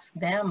to ask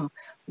them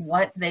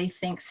what they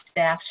think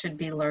staff should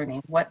be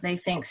learning, what they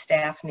think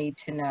staff need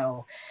to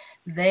know.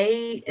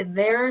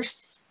 Their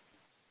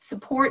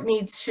support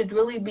needs should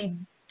really be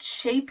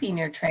shaping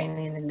your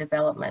training and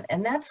development.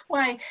 And that's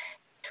why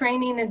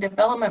training and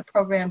development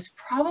programs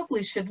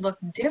probably should look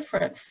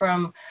different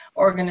from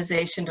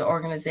organization to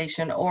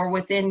organization, or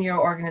within your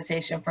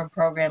organization from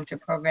program to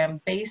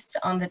program, based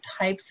on the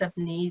types of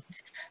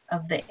needs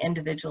of the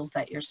individuals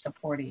that you're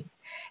supporting.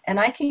 And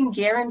I can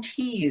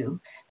guarantee you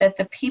that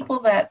the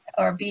people that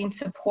are being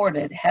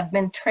supported have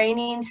been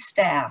training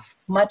staff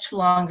much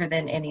longer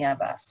than any of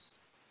us.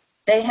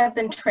 They have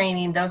been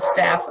training those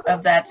staff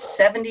of that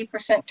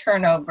 70%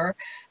 turnover,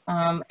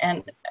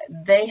 and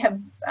they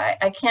have,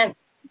 I can't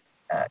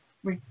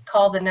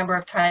recall the number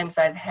of times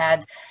I've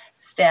had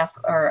staff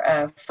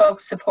or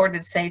folks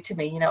supported say to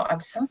me, you know,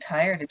 I'm so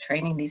tired of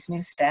training these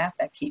new staff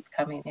that keep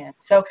coming in.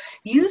 So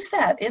use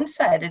that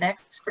insight and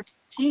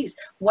expertise.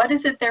 What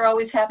is it they're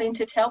always having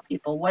to tell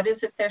people? What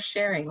is it they're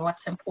sharing?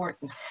 What's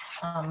important?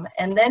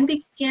 And then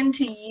begin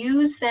to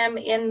use them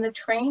in the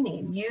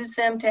training. Use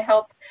them to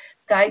help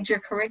guide your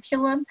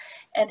curriculum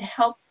and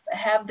help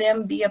have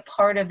them be a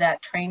part of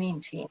that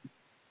training team.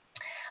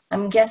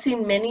 I'm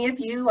guessing many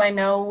of you, I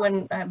know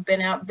when I've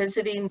been out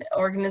visiting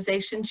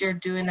organizations, you're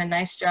doing a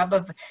nice job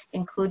of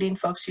including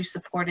folks you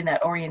support in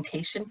that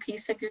orientation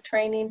piece of your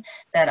training,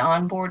 that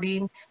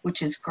onboarding,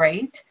 which is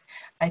great.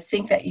 I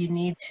think that you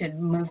need to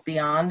move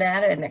beyond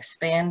that and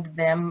expand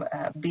them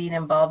being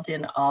involved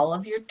in all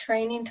of your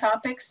training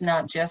topics,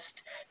 not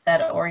just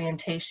that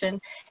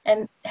orientation,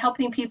 and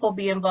helping people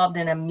be involved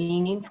in a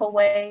meaningful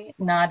way,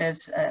 not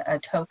as a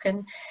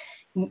token.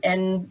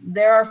 And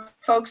there are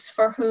folks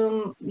for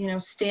whom, you know,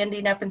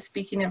 standing up and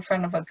speaking in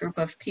front of a group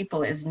of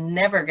people is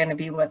never going to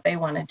be what they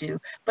want to do.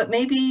 But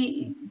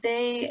maybe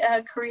they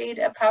create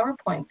a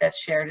PowerPoint that's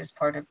shared as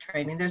part of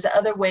training. There's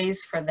other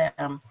ways for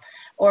them.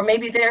 Or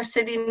maybe they're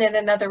sitting in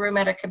another room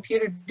at a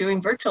computer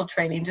doing virtual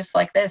training just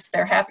like this.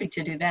 They're happy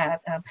to do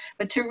that.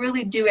 But to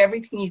really do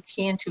everything you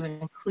can to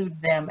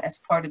include them as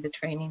part of the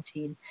training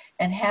team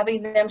and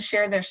having them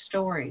share their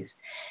stories.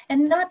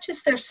 And not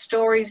just their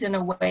stories in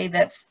a way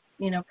that's,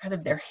 you know, kind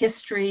of their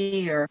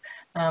history or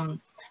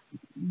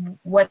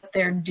what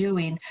they're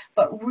doing,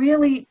 but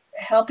really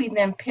helping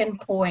them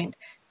pinpoint,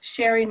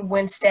 sharing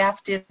when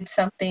staff did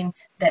something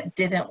that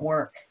didn't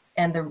work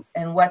and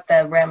what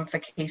the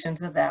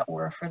ramifications of that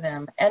were for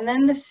them. And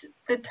then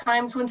the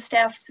times when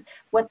staff,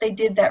 what they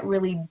did that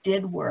really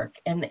did work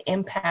and the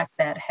impact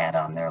that had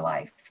on their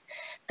life.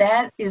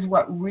 That is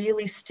what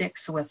really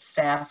sticks with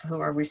staff who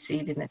are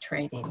receiving the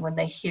training, when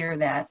they hear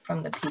that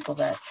from the people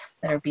that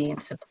are being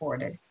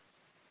supported.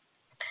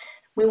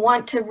 We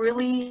want to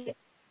really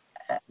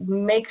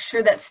make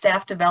sure that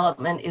staff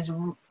development is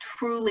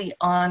truly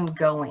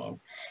ongoing.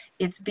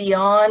 It's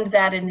beyond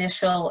that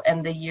initial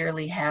and the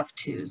yearly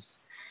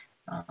have-tos.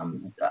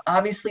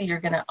 Obviously,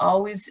 you're going to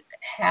always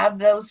have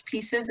those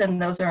pieces,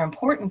 and those are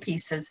important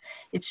pieces.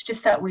 It's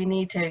just that we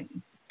need to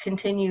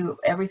continue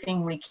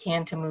everything we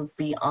can to move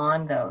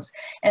beyond those.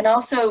 And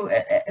also,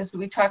 as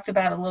we talked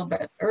about a little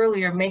bit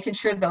earlier, making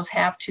sure those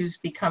have-tos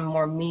become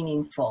more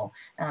meaningful,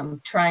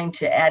 trying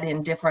to add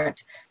in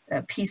different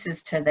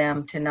pieces to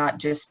them to not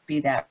just be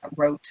that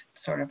rote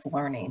sort of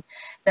learning.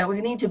 That we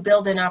need to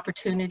build in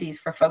opportunities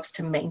for folks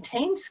to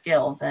maintain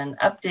skills and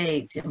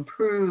update,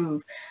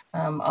 improve,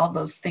 all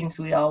those things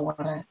we all want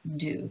to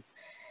do.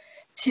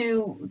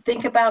 To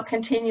think about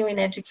continuing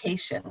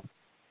education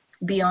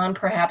beyond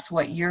perhaps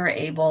what you're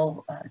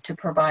able to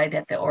provide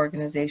at the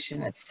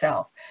organization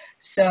itself.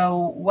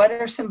 So what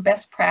are some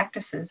best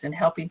practices in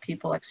helping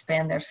people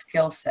expand their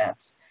skill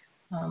sets?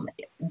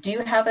 Do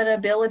you have an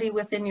ability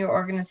within your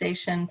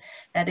organization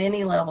at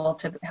any level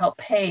to help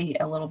pay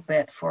a little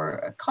bit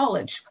for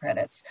college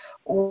credits,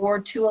 or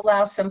to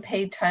allow some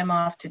paid time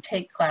off to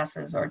take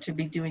classes or to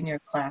be doing your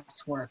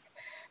classwork?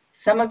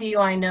 Some of you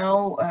I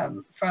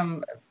know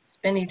from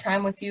spending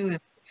time with you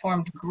have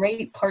formed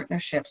great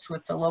partnerships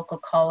with the local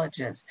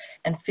colleges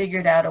and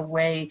figured out a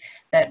way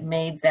that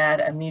made that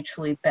a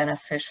mutually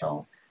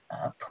beneficial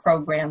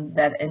program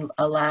that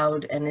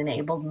allowed and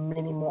enabled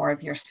many more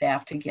of your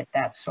staff to get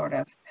that sort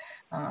of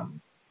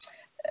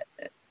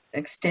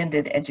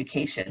extended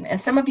education.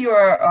 And some of you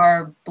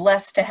are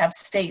blessed to have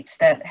states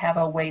that have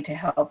a way to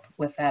help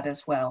with that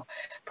as well.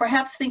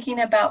 Perhaps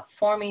thinking about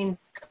forming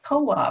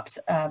co-ops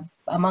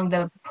among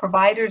the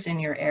providers in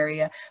your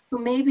area, who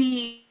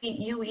maybe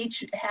you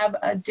each have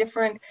a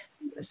different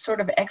sort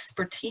of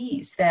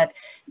expertise that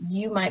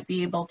you might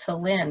be able to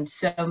lend.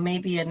 So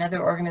maybe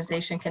another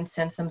organization can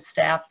send some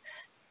staff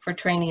for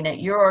training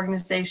at your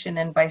organization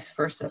and vice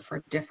versa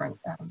for different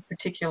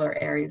particular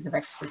areas of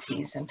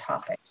expertise and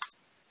topics.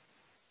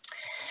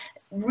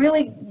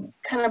 Really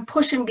kind of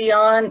pushing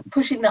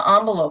the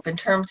envelope in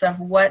terms of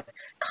what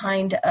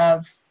kind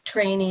of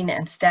training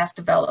and staff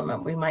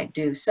development we might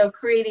do. So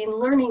creating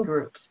learning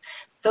groups.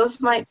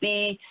 Those might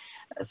be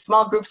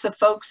small groups of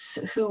folks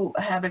who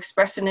have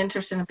expressed an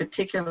interest in a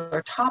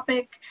particular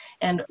topic,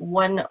 and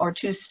 1 or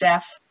 2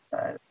 staff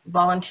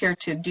volunteer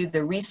to do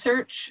the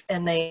research,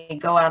 and they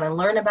go out and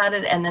learn about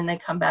it, and then they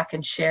come back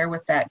and share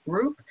with that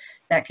group.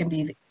 That can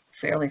be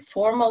fairly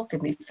formal,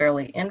 can be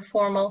fairly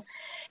informal,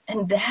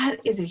 and that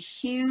is a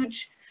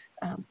huge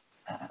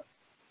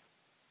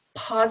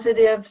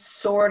positive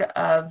sort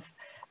of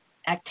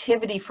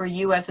activity for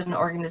you as an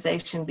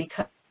organization,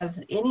 because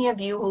any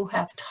of you who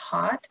have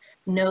taught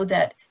know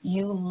that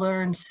you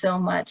learn so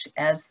much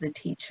as the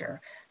teacher.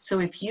 So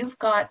if you've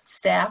got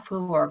staff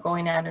who are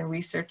going out and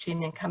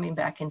researching and coming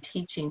back and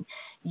teaching,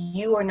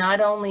 you are not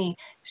only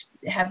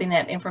having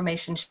that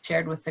information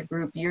shared with the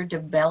group, you're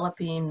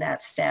developing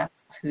that staff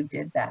who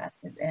did that,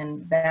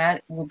 and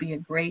that will be a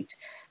great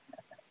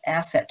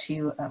asset to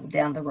you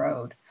down the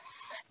road.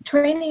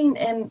 Training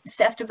and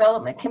staff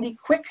development can be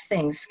quick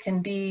things,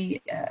 can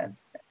be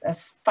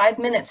 5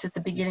 minutes at the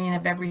beginning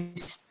of every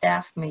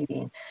staff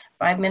meeting,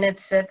 5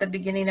 minutes at the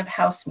beginning of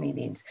house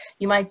meetings.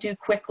 You might do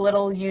quick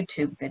little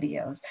YouTube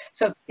videos.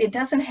 So it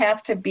doesn't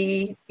have to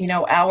be, you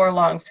know,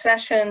 hour-long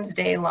sessions,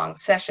 day-long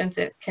sessions.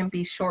 It can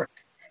be short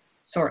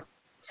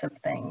sorts of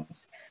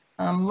things.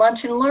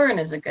 Lunch and learn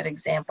is a good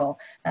example.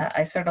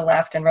 I sort of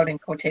laughed and wrote in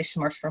quotation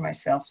marks for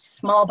myself,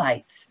 small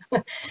bites.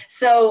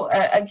 So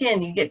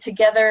again, you get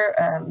together,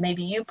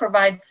 maybe you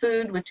provide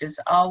food, which is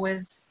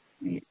always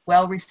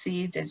well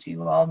received, as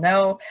you all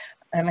know,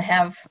 and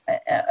have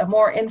a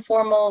more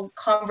informal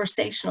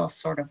conversational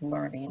sort of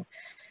learning.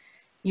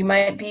 You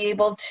might be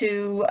able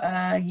to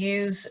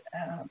use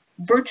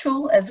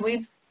virtual, as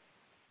we've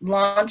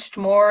launched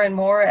more and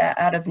more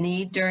out of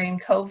need during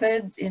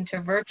COVID into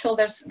virtual.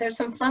 There's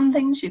some fun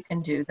things you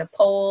can do. The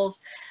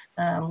polls,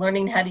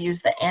 learning how to use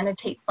the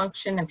annotate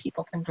function, and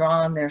people can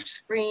draw on their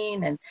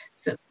screen. And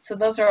so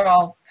those are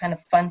all kind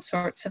of fun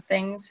sorts of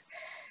things.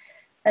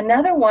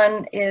 Another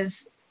one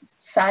is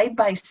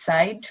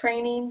side-by-side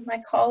training, I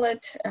call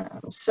it,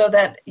 so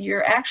that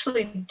you're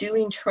actually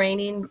doing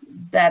training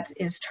that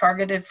is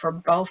targeted for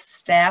both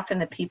staff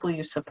and the people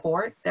you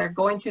support. They're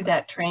going through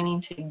that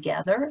training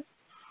together.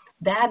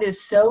 That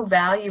is so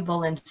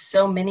valuable in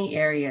so many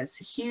areas,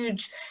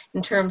 huge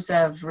in terms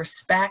of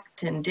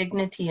respect and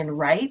dignity and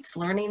rights,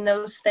 learning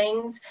those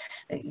things.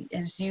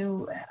 As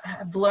you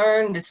have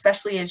learned,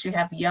 especially as you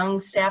have young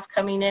staff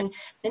coming in,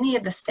 many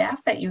of the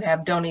staff that you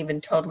have don't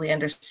even totally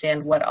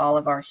understand what all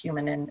of our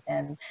human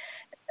and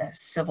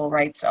civil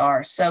rights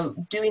are. So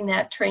doing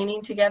that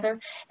training together,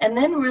 and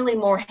then really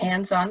more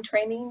hands-on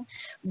training.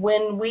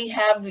 When we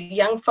have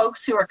young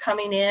folks who are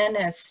coming in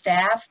as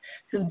staff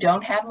who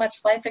don't have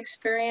much life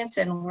experience,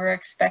 and we're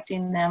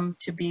expecting them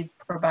to be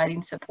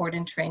providing support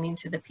and training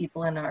to the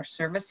people in our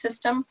service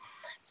system.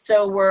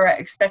 So we're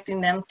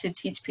expecting them to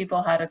teach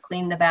people how to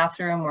clean the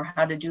bathroom, or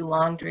how to do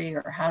laundry,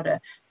 or how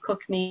to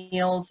cook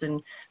meals and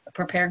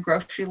prepare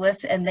grocery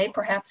lists, and they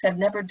perhaps have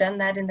never done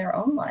that in their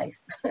own life.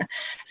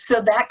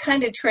 So that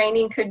kind of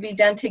training could be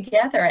done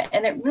together,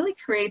 and it really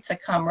creates a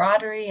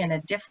camaraderie and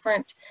a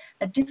different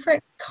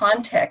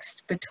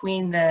context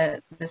between the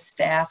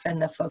staff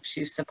and the folks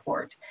you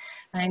support.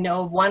 I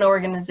know of one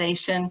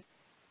organization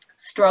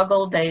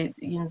struggled. They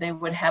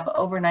would have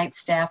overnight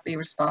staff be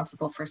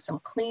responsible for some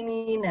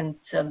cleaning, and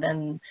so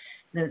then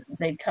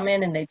they'd come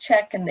in and they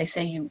check and they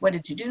say, what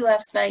did you do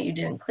last night? You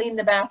didn't clean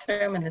the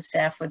bathroom. And the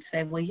staff would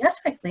say, well,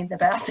 yes, I cleaned the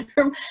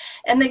bathroom.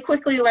 And they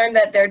quickly learned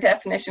that their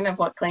definition of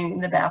what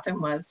cleaning the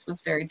bathroom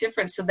was very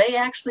different. So they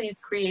actually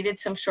created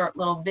some short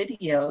little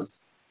videos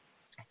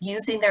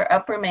using their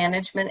upper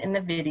management in the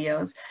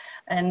videos,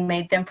 and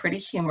made them pretty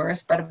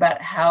humorous, but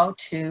about how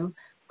to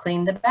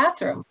clean the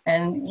bathroom,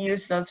 and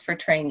use those for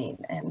training.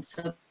 And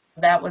so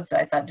that was,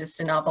 I thought,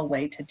 just a novel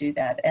way to do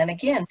that. And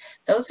again,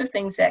 those are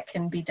things that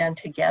can be done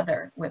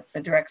together with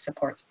the direct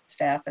support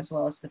staff as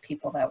well as the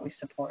people that we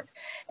support.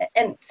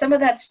 And some of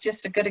that's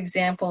just a good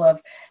example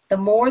of the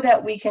more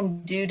that we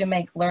can do to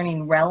make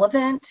learning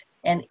relevant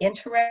and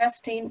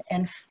interesting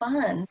and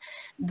fun,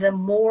 the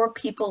more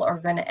people are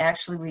going to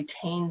actually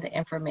retain the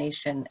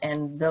information,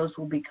 and those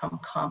will become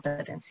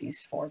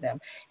competencies for them.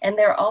 And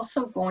they're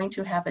also going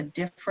to have a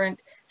different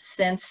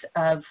sense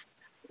of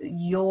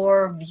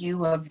your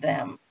view of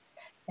them.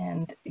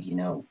 And,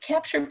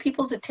 capture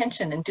people's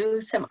attention and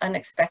do some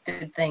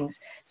unexpected things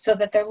so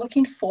that they're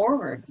looking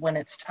forward when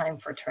it's time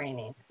for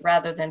training,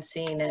 rather than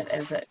seeing it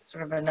as a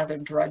sort of another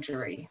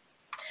drudgery.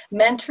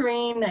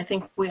 Mentoring, I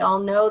think we all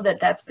know that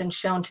that's been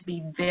shown to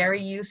be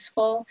very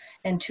useful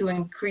and to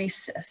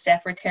increase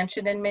staff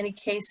retention in many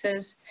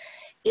cases.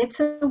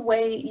 It's a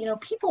way,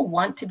 people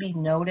want to be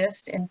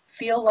noticed and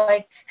feel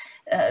like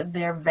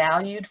they're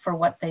valued for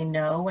what they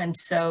know. And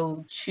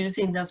so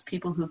choosing those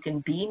people who can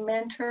be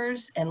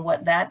mentors and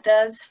what that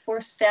does for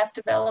staff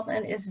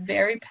development is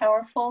very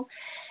powerful.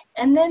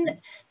 And then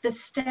the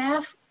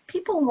staff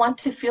people want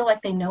to feel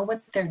like they know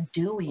what they're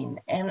doing.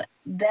 And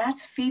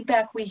that's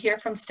feedback we hear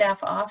from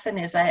staff often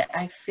is,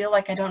 I feel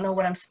like I don't know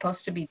what I'm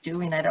supposed to be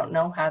doing. I don't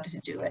know how to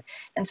do it.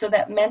 And so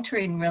that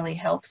mentoring really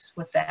helps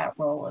with that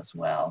role as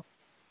well.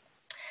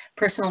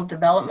 Personal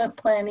development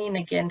planning,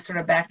 again, sort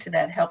of back to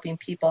that, helping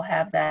people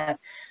have that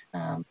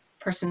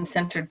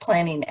person-centered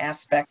planning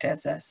aspect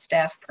as a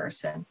staff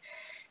person.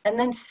 And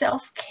then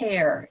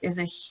self-care is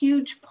a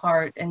huge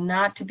part and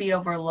not to be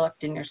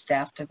overlooked in your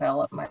staff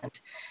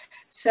development.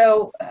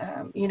 So,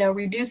 you know,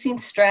 reducing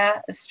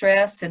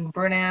stress and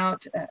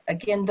burnout,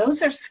 again,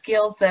 those are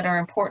skills that are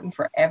important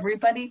for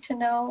everybody to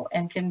know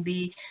and can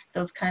be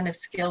those kind of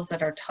skills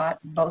that are taught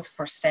both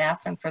for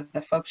staff and for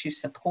the folks you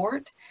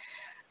support.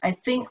 I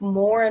think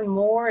more and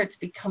more it's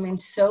becoming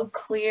so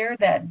clear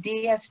that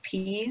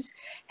DSPs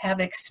have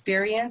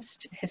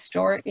experienced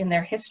in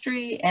their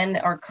history and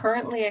are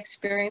currently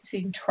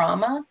experiencing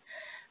trauma.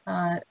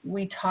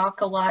 We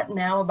talk a lot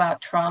now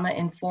about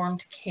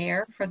trauma-informed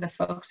care for the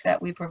folks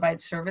that we provide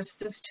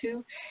services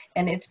to,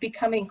 and it's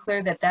becoming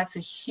clear that that's a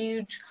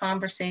huge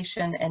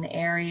conversation and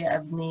area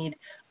of need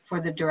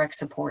for the direct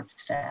support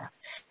staff.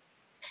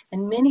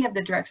 And many of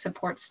the direct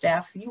support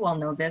staff, you all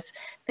know this,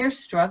 they're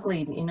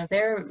struggling. You know,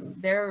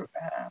 they're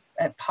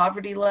at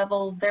poverty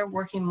level, they're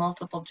working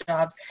multiple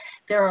jobs.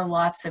 There are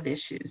lots of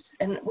issues.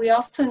 And we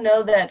also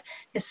know that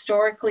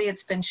historically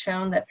it's been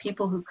shown that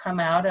people who come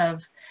out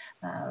of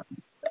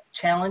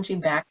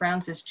challenging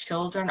backgrounds as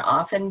children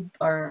often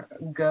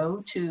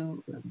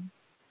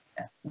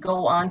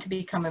go on to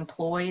become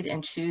employed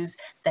and choose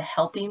the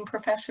helping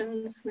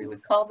professions, we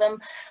would call them.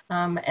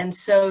 And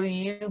so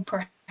you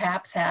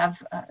perhaps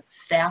have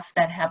staff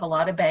that have a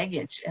lot of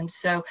baggage. And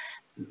so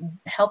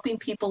helping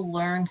people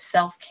learn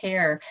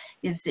self-care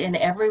is in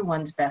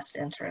everyone's best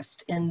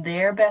interest, in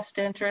their best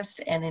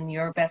interest and in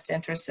your best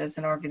interest as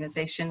an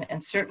organization,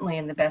 and certainly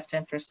in the best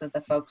interest of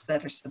the folks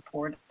that are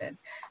supported.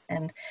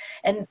 And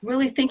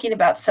really thinking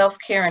about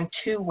self-care in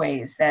two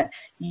ways, that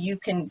you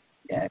can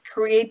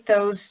create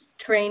those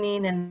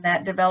training and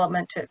that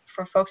development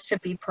for folks to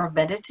be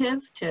preventative,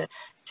 to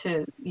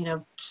you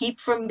know, keep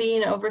from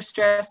being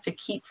overstressed, to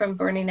keep from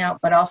burning out,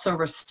 but also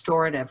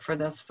restorative for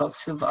those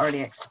folks who've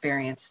already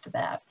experienced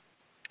that.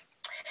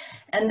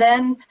 And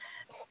then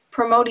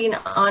promoting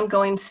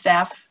ongoing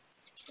staff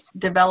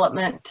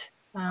development.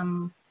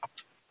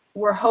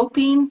 We're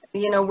hoping,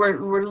 you know,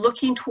 we're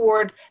looking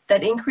toward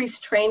that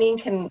increased training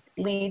can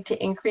lead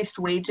to increased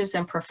wages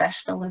and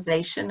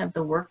professionalization of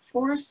the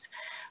workforce.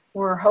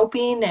 We're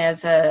hoping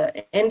as an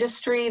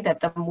industry that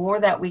the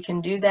more that we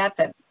can do that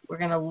we're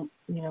going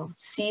to, you know,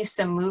 see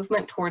some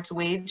movement towards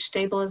wage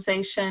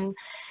stabilization,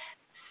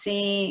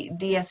 see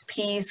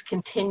DSPs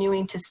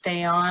continuing to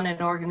stay on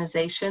in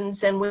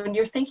organizations. And when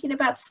you're thinking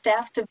about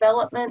staff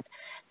development,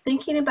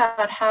 thinking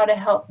about how to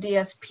help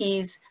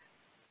DSPs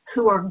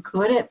who are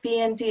good at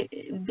being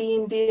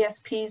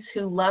DSPs,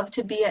 who love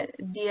to be a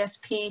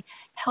DSP,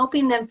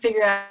 helping them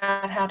figure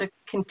out how to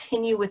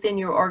continue within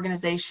your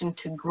organization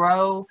to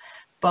grow,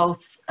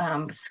 both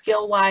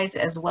skill-wise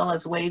as well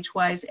as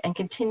wage-wise, and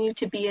continue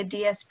to be a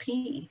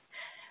DSP.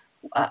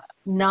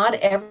 Not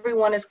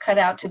everyone is cut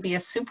out to be a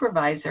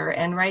supervisor,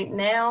 and right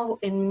now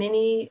in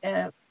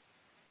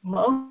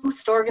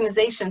most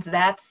organizations,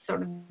 that's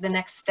sort of the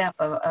next step,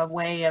 a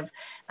way of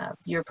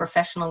your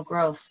professional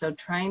growth. So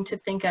trying to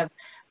think of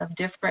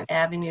different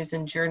avenues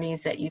and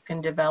journeys that you can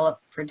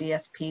develop for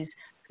DSPs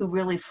who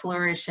really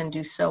flourish and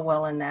do so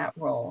well in that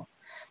role.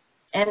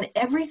 And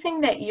everything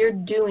that you're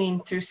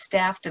doing through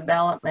staff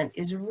development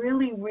is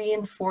really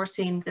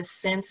reinforcing the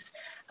sense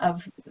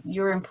of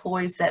your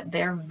employees that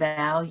they're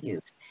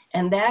valued.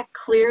 And that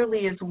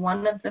clearly is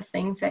one of the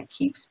things that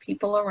keeps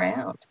people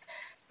around.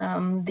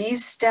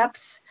 These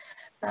steps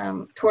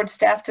towards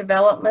staff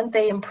development,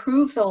 they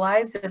improve the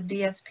lives of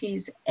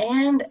DSPs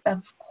and,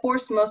 of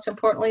course, most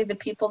importantly, the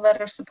people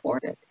that are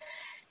supported.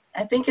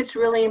 I think it's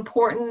really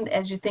important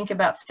as you think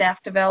about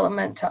staff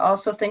development to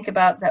also think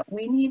about that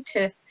we need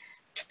to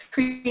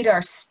treat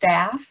our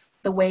staff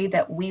the way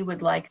that we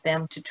would like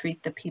them to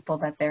treat the people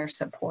that they're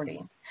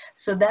supporting.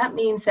 So that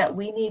means that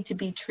we need to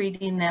be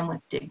treating them with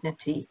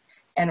dignity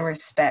and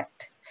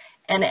respect.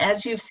 And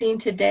as you've seen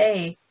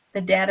today, the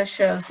data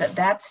shows that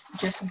that's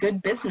just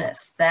good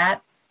business.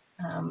 That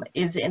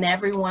is in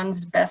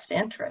everyone's best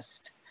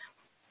interest.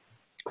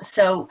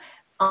 So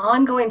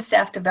ongoing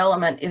staff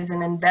development is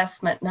an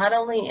investment not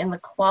only in the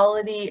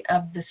quality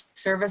of the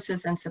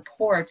services and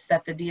supports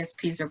that the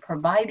DSPs are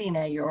providing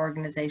at your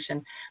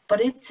organization, but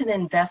it's an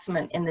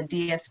investment in the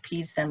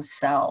DSPs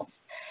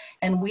themselves.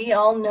 And we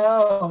all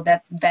know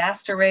that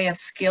vast array of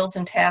skills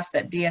and tasks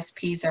that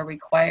DSPs are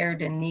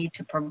required and need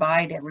to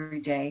provide every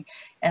day.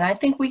 And I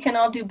think we can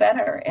all do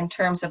better in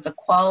terms of the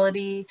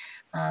quality,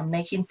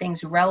 making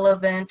things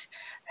relevant,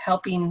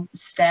 helping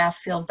staff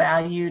feel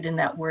valued and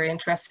that we're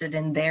interested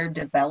in their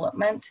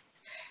development.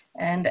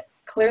 And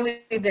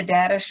clearly the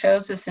data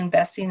shows us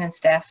investing in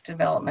staff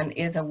development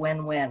is a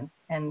win-win.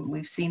 And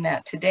we've seen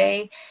that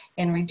today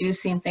in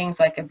reducing things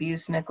like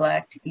abuse,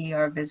 neglect,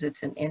 ER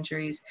visits, and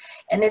injuries.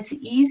 And it's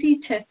easy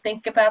to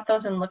think about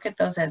those and look at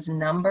those as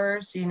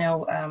numbers. You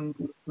know,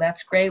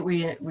 that's great,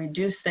 we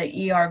reduce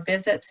the ER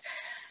visits,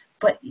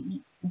 but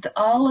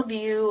all of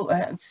you,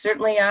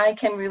 certainly I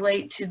can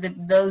relate to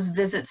those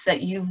visits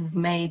that you've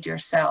made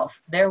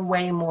yourself. They're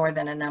way more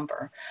than a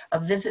number. A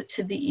visit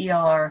to the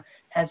ER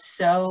has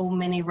so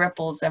many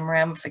ripples and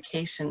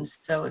ramifications,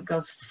 so it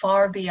goes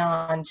far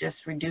beyond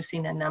just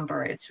reducing a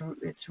number. It's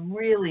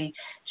really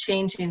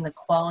changing the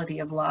quality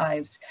of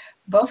lives,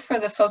 both for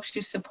the folks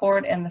you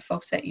support and the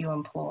folks that you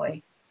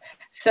employ.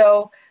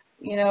 So,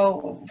 you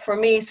know, for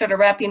me, sort of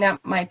wrapping up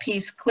my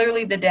piece,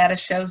 clearly the data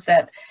shows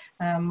that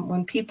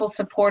when people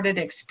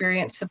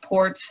experience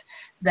supports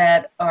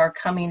that are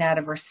coming out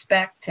of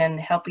respect and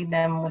helping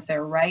them with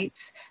their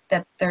rights,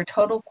 that their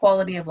total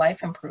quality of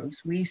life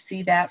improves. We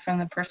see that from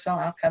the personal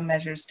outcome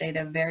measures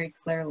data very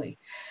clearly.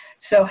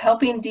 So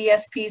helping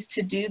DSPs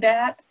to do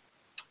that,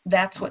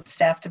 that's what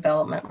staff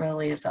development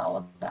really is all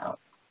about.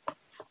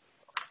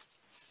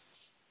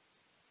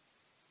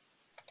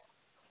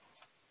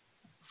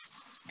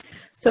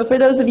 So for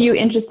those of you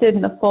interested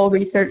in the full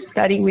research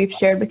study we've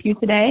shared with you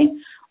today,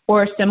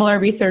 or similar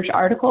research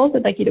articles,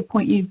 I'd like to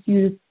point you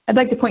to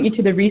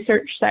the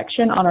research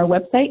section on our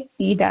website,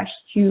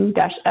 c-q-l.org,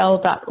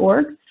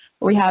 where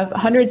we have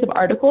hundreds of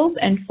articles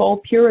and full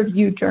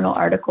peer-reviewed journal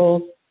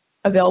articles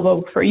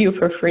available for you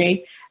for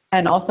free.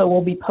 And also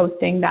we'll be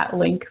posting that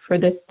link for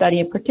this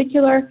study in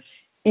particular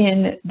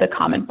in the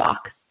comment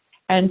box.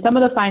 And some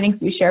of the findings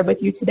we shared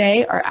with you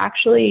today are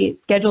actually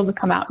scheduled to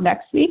come out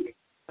next week.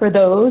 For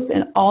those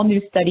and all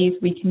new studies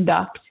we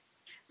conduct,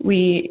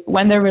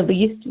 when they're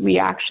released, we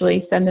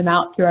actually send them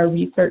out through our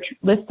research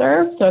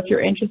listserv. So if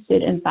you're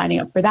interested in signing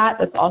up for that,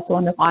 that's also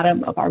on the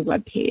bottom of our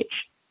webpage.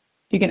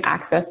 You can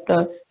access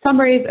the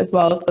summaries as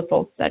well as the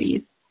full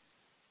studies.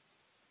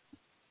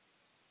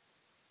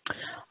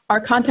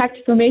 Our contact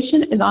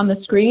information is on the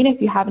screen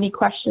if you have any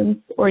questions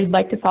or you'd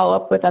like to follow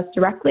up with us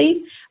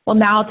directly. We'll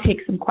now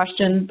take some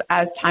questions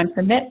as time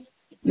permits.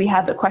 We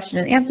have the question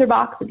and answer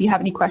box. If you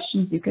have any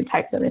questions, you can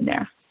type them in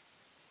there.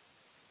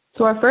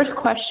 So our first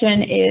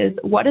question is,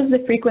 what is the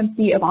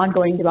frequency of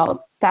ongoing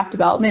staff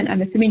development?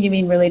 I'm assuming you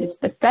mean related to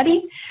the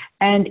study.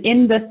 And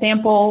in the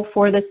sample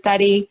for the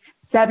study,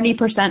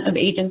 70% of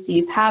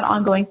agencies had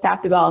ongoing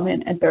staff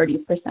development and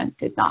 30%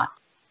 did not.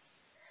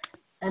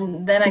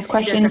 And then I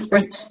see there's a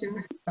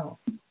question.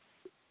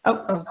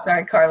 Oh,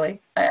 sorry,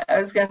 Carly. I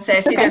was going to say, I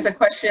see there's a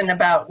question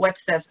about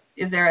what's this,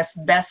 is there a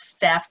best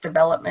staff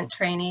development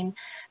training?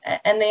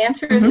 And the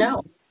answer is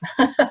no.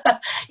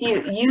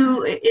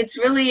 It's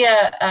really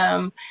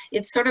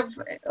it's sort of,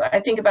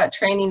 I think about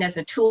training as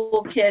a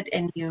toolkit,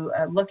 and you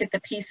look at the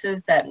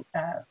pieces that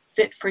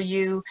fit for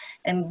you.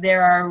 And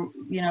there are,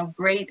 you know,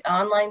 great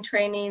online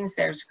trainings,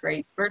 there's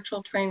great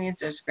virtual trainings,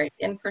 there's great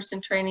in-person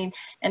training,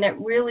 and it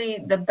really,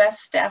 the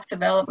best staff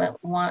development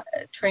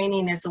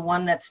training is the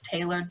one that's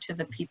tailored to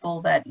the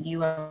people that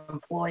you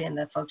employ and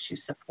the folks you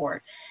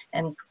support.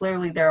 And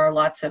clearly there are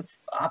lots of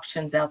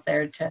options out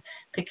there to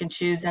pick and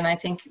choose. And I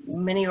think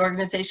many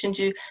organizations,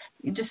 you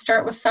just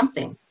start with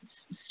something.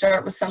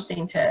 Start with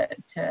something to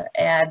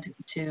add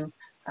to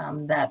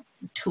that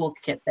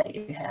toolkit that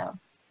you have.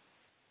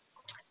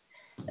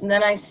 And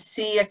then I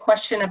see a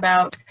question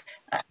about,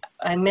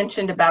 I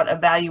mentioned about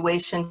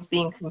evaluations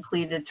being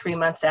completed 3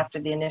 months after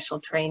the initial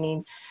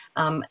training.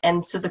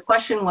 And so the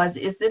question was,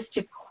 is this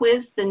to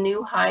quiz the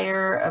new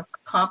hire of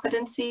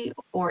competency,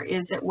 or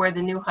is it where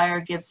the new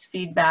hire gives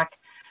feedback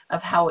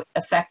of how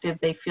effective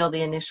they feel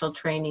the initial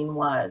training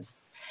was?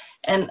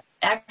 And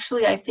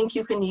actually, I think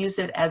you can use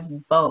it as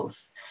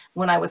both.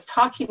 When I was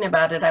talking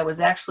about it, I was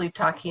actually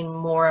talking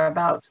more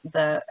about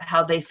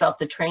how they felt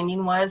the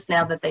training was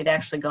now that they'd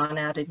actually gone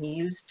out and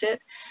used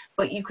it.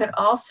 But you could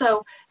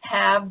also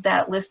have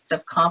that list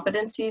of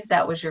competencies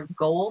that was your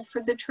goal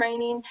for the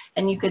training,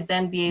 and you could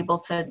then be able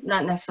to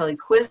not necessarily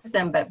quiz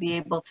them, but be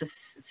able to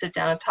sit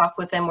down and talk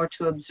with them or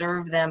to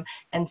observe them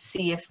and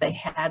see if they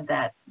had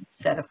that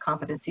set of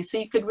competencies. So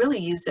you could really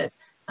use it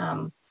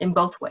in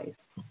both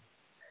ways.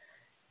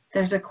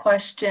 There's a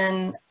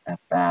question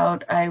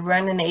about, I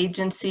run an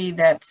agency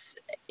that's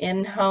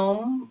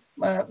in-home,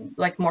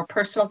 like more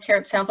personal care.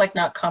 It sounds like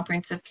not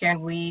comprehensive care.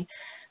 And we,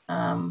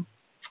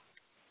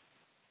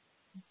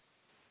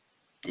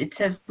 it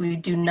says we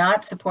do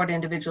not support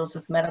individuals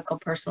with medical,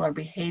 personal, or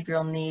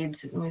behavioral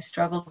needs. And we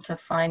struggle to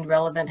find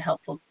relevant,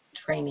 helpful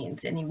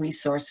trainings, any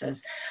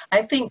resources.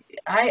 I think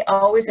I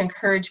always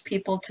encourage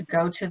people to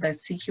go to the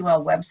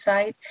CQL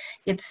website.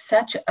 It's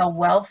such a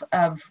wealth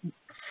of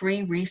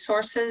free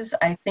resources.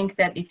 I think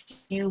that if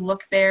you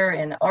look there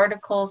in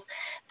articles,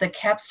 the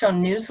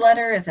Capstone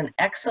newsletter is an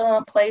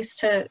excellent place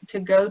to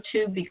go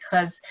to,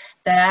 because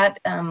that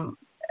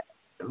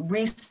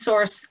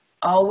resource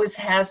always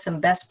has some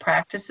best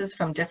practices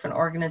from different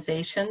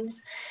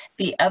organizations.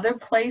 The other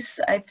place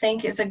I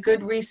think is a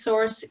good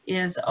resource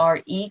is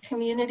our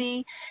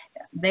e-community.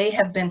 They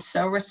have been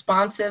so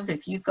responsive.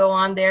 If you go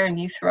on there and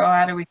you throw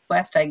out a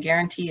request, I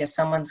guarantee you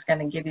someone's going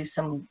to give you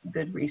some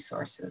good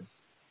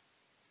resources.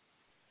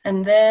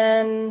 And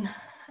then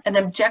an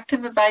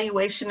objective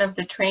evaluation of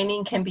the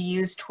training can be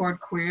used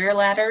toward career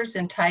ladders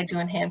and tied to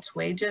enhanced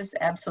wages.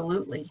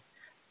 Absolutely.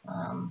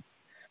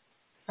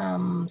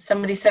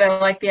 Somebody said, I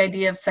like the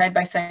idea of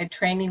side-by-side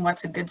training.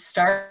 What's a good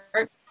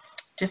start?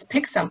 Just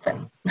pick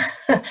something.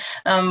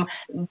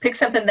 Pick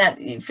something that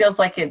feels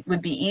like it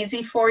would be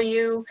easy for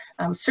you.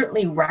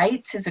 Certainly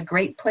rights is a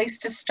great place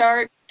to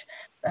start.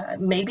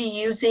 Maybe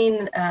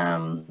using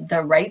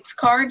the rights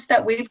cards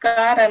that we've got.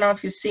 I don't know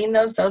if you've seen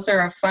those. Those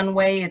are a fun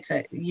way. It's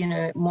a, you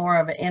know, more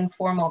of an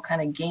informal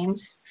kind of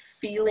games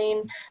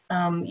feeling.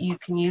 You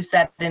can use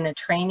that in a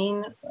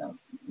training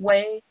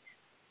way.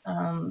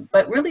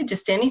 But really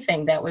just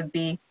anything that would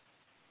be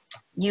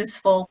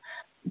useful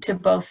to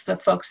both the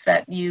folks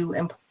that you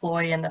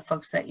employ and the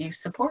folks that you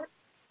support.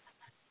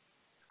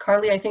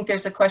 Carly, I think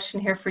there's a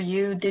question here for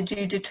you. Did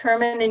you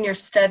determine in your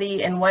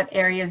study in what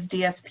areas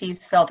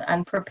DSPs felt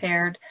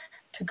unprepared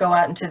to go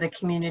out into the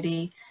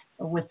community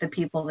with the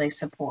people they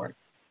support?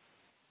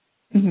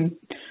 Mm-hmm.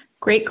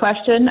 Great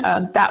question.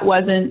 That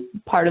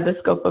wasn't part of the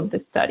scope of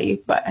the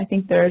study, but I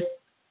think there's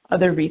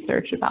other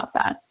research about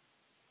that.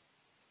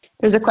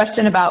 There's a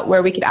question about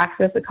where we could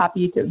access a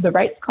copy of the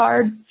rights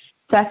card.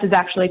 Seth has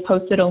actually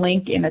posted a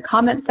link in the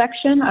comment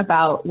section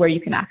about where you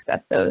can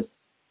access those.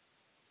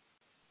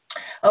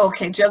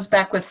 Okay, Joe's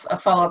back with a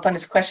follow-up on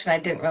his question I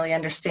didn't really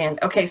understand.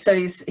 Okay, so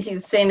he's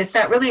saying it's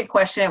not really a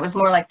question, it was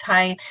more like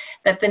tying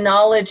that the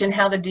knowledge and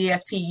how the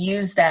DSP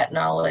use that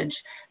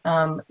knowledge,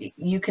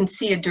 you can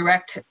see a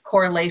direct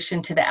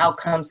correlation to the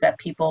outcomes that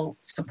people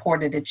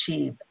supported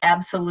achieve.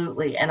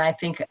 Absolutely, and I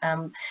think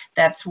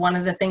that's one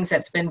of the things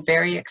that's been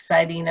very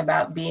exciting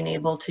about being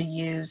able to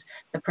use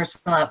the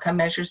personal outcome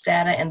measures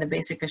data and the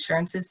basic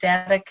assurances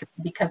data,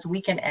 because we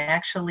can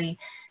actually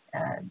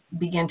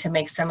begin to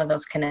make some of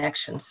those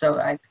connections. So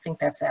I think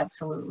that's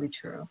absolutely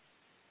true.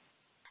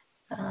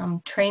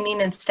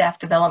 Training and staff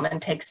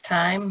development takes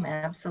time.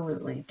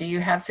 Absolutely. Do you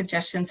have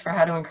suggestions for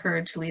how to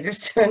encourage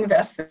leaders to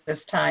invest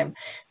this time?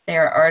 They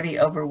are already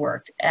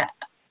overworked.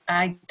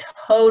 I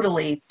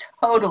totally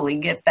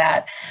get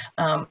that.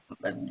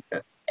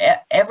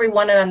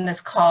 Everyone on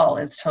this call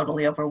is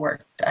totally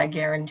overworked, I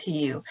guarantee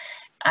you.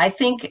 I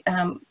think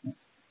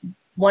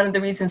one of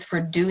the reasons for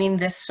doing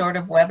this sort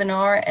of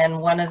webinar, and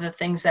one of the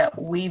things that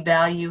we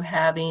value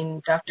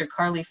having Dr.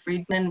 Carly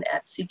Friedman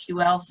at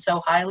CQL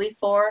so highly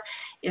for,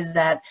 is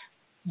that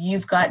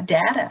you've got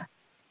data.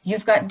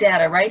 You've got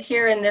data right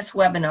here in this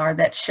webinar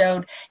that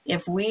showed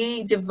if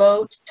we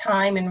devote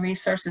time and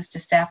resources to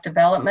staff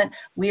development,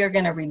 we are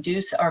going to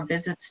reduce our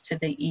visits to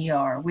the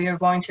ER. We are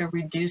going to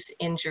reduce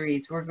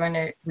injuries. We're going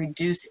to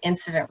reduce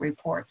incident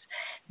reports.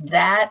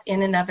 That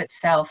in and of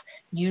itself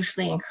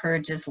usually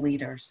encourages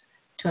leaders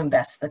to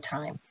invest the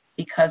time,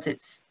 because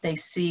they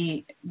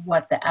see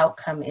what the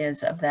outcome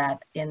is of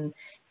that in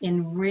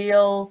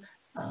real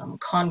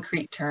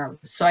concrete terms.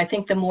 So I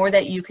think the more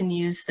that you can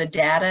use the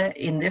data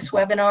in this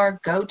webinar,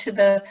 go to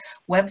the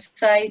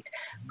website.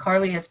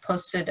 Carly has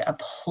posted a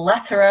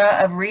plethora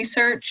of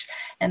research,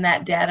 and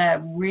that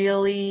data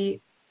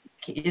really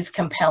is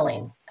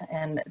compelling.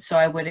 And so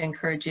I would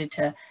encourage you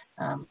to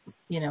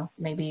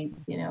maybe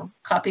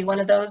copy one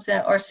of those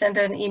or send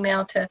an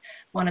email to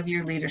one of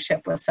your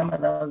leadership with some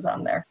of those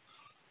on there.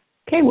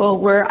 Okay, well,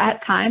 we're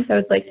at time, so I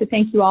would like to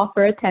thank you all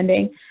for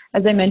attending.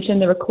 As I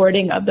mentioned, the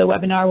recording of the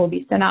webinar will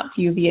be sent out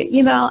to you via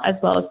email, as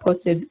well as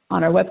posted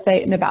on our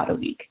website in about a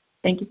week.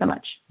 Thank you so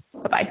much.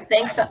 Bye-bye.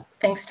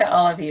 Thanks to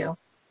all of you.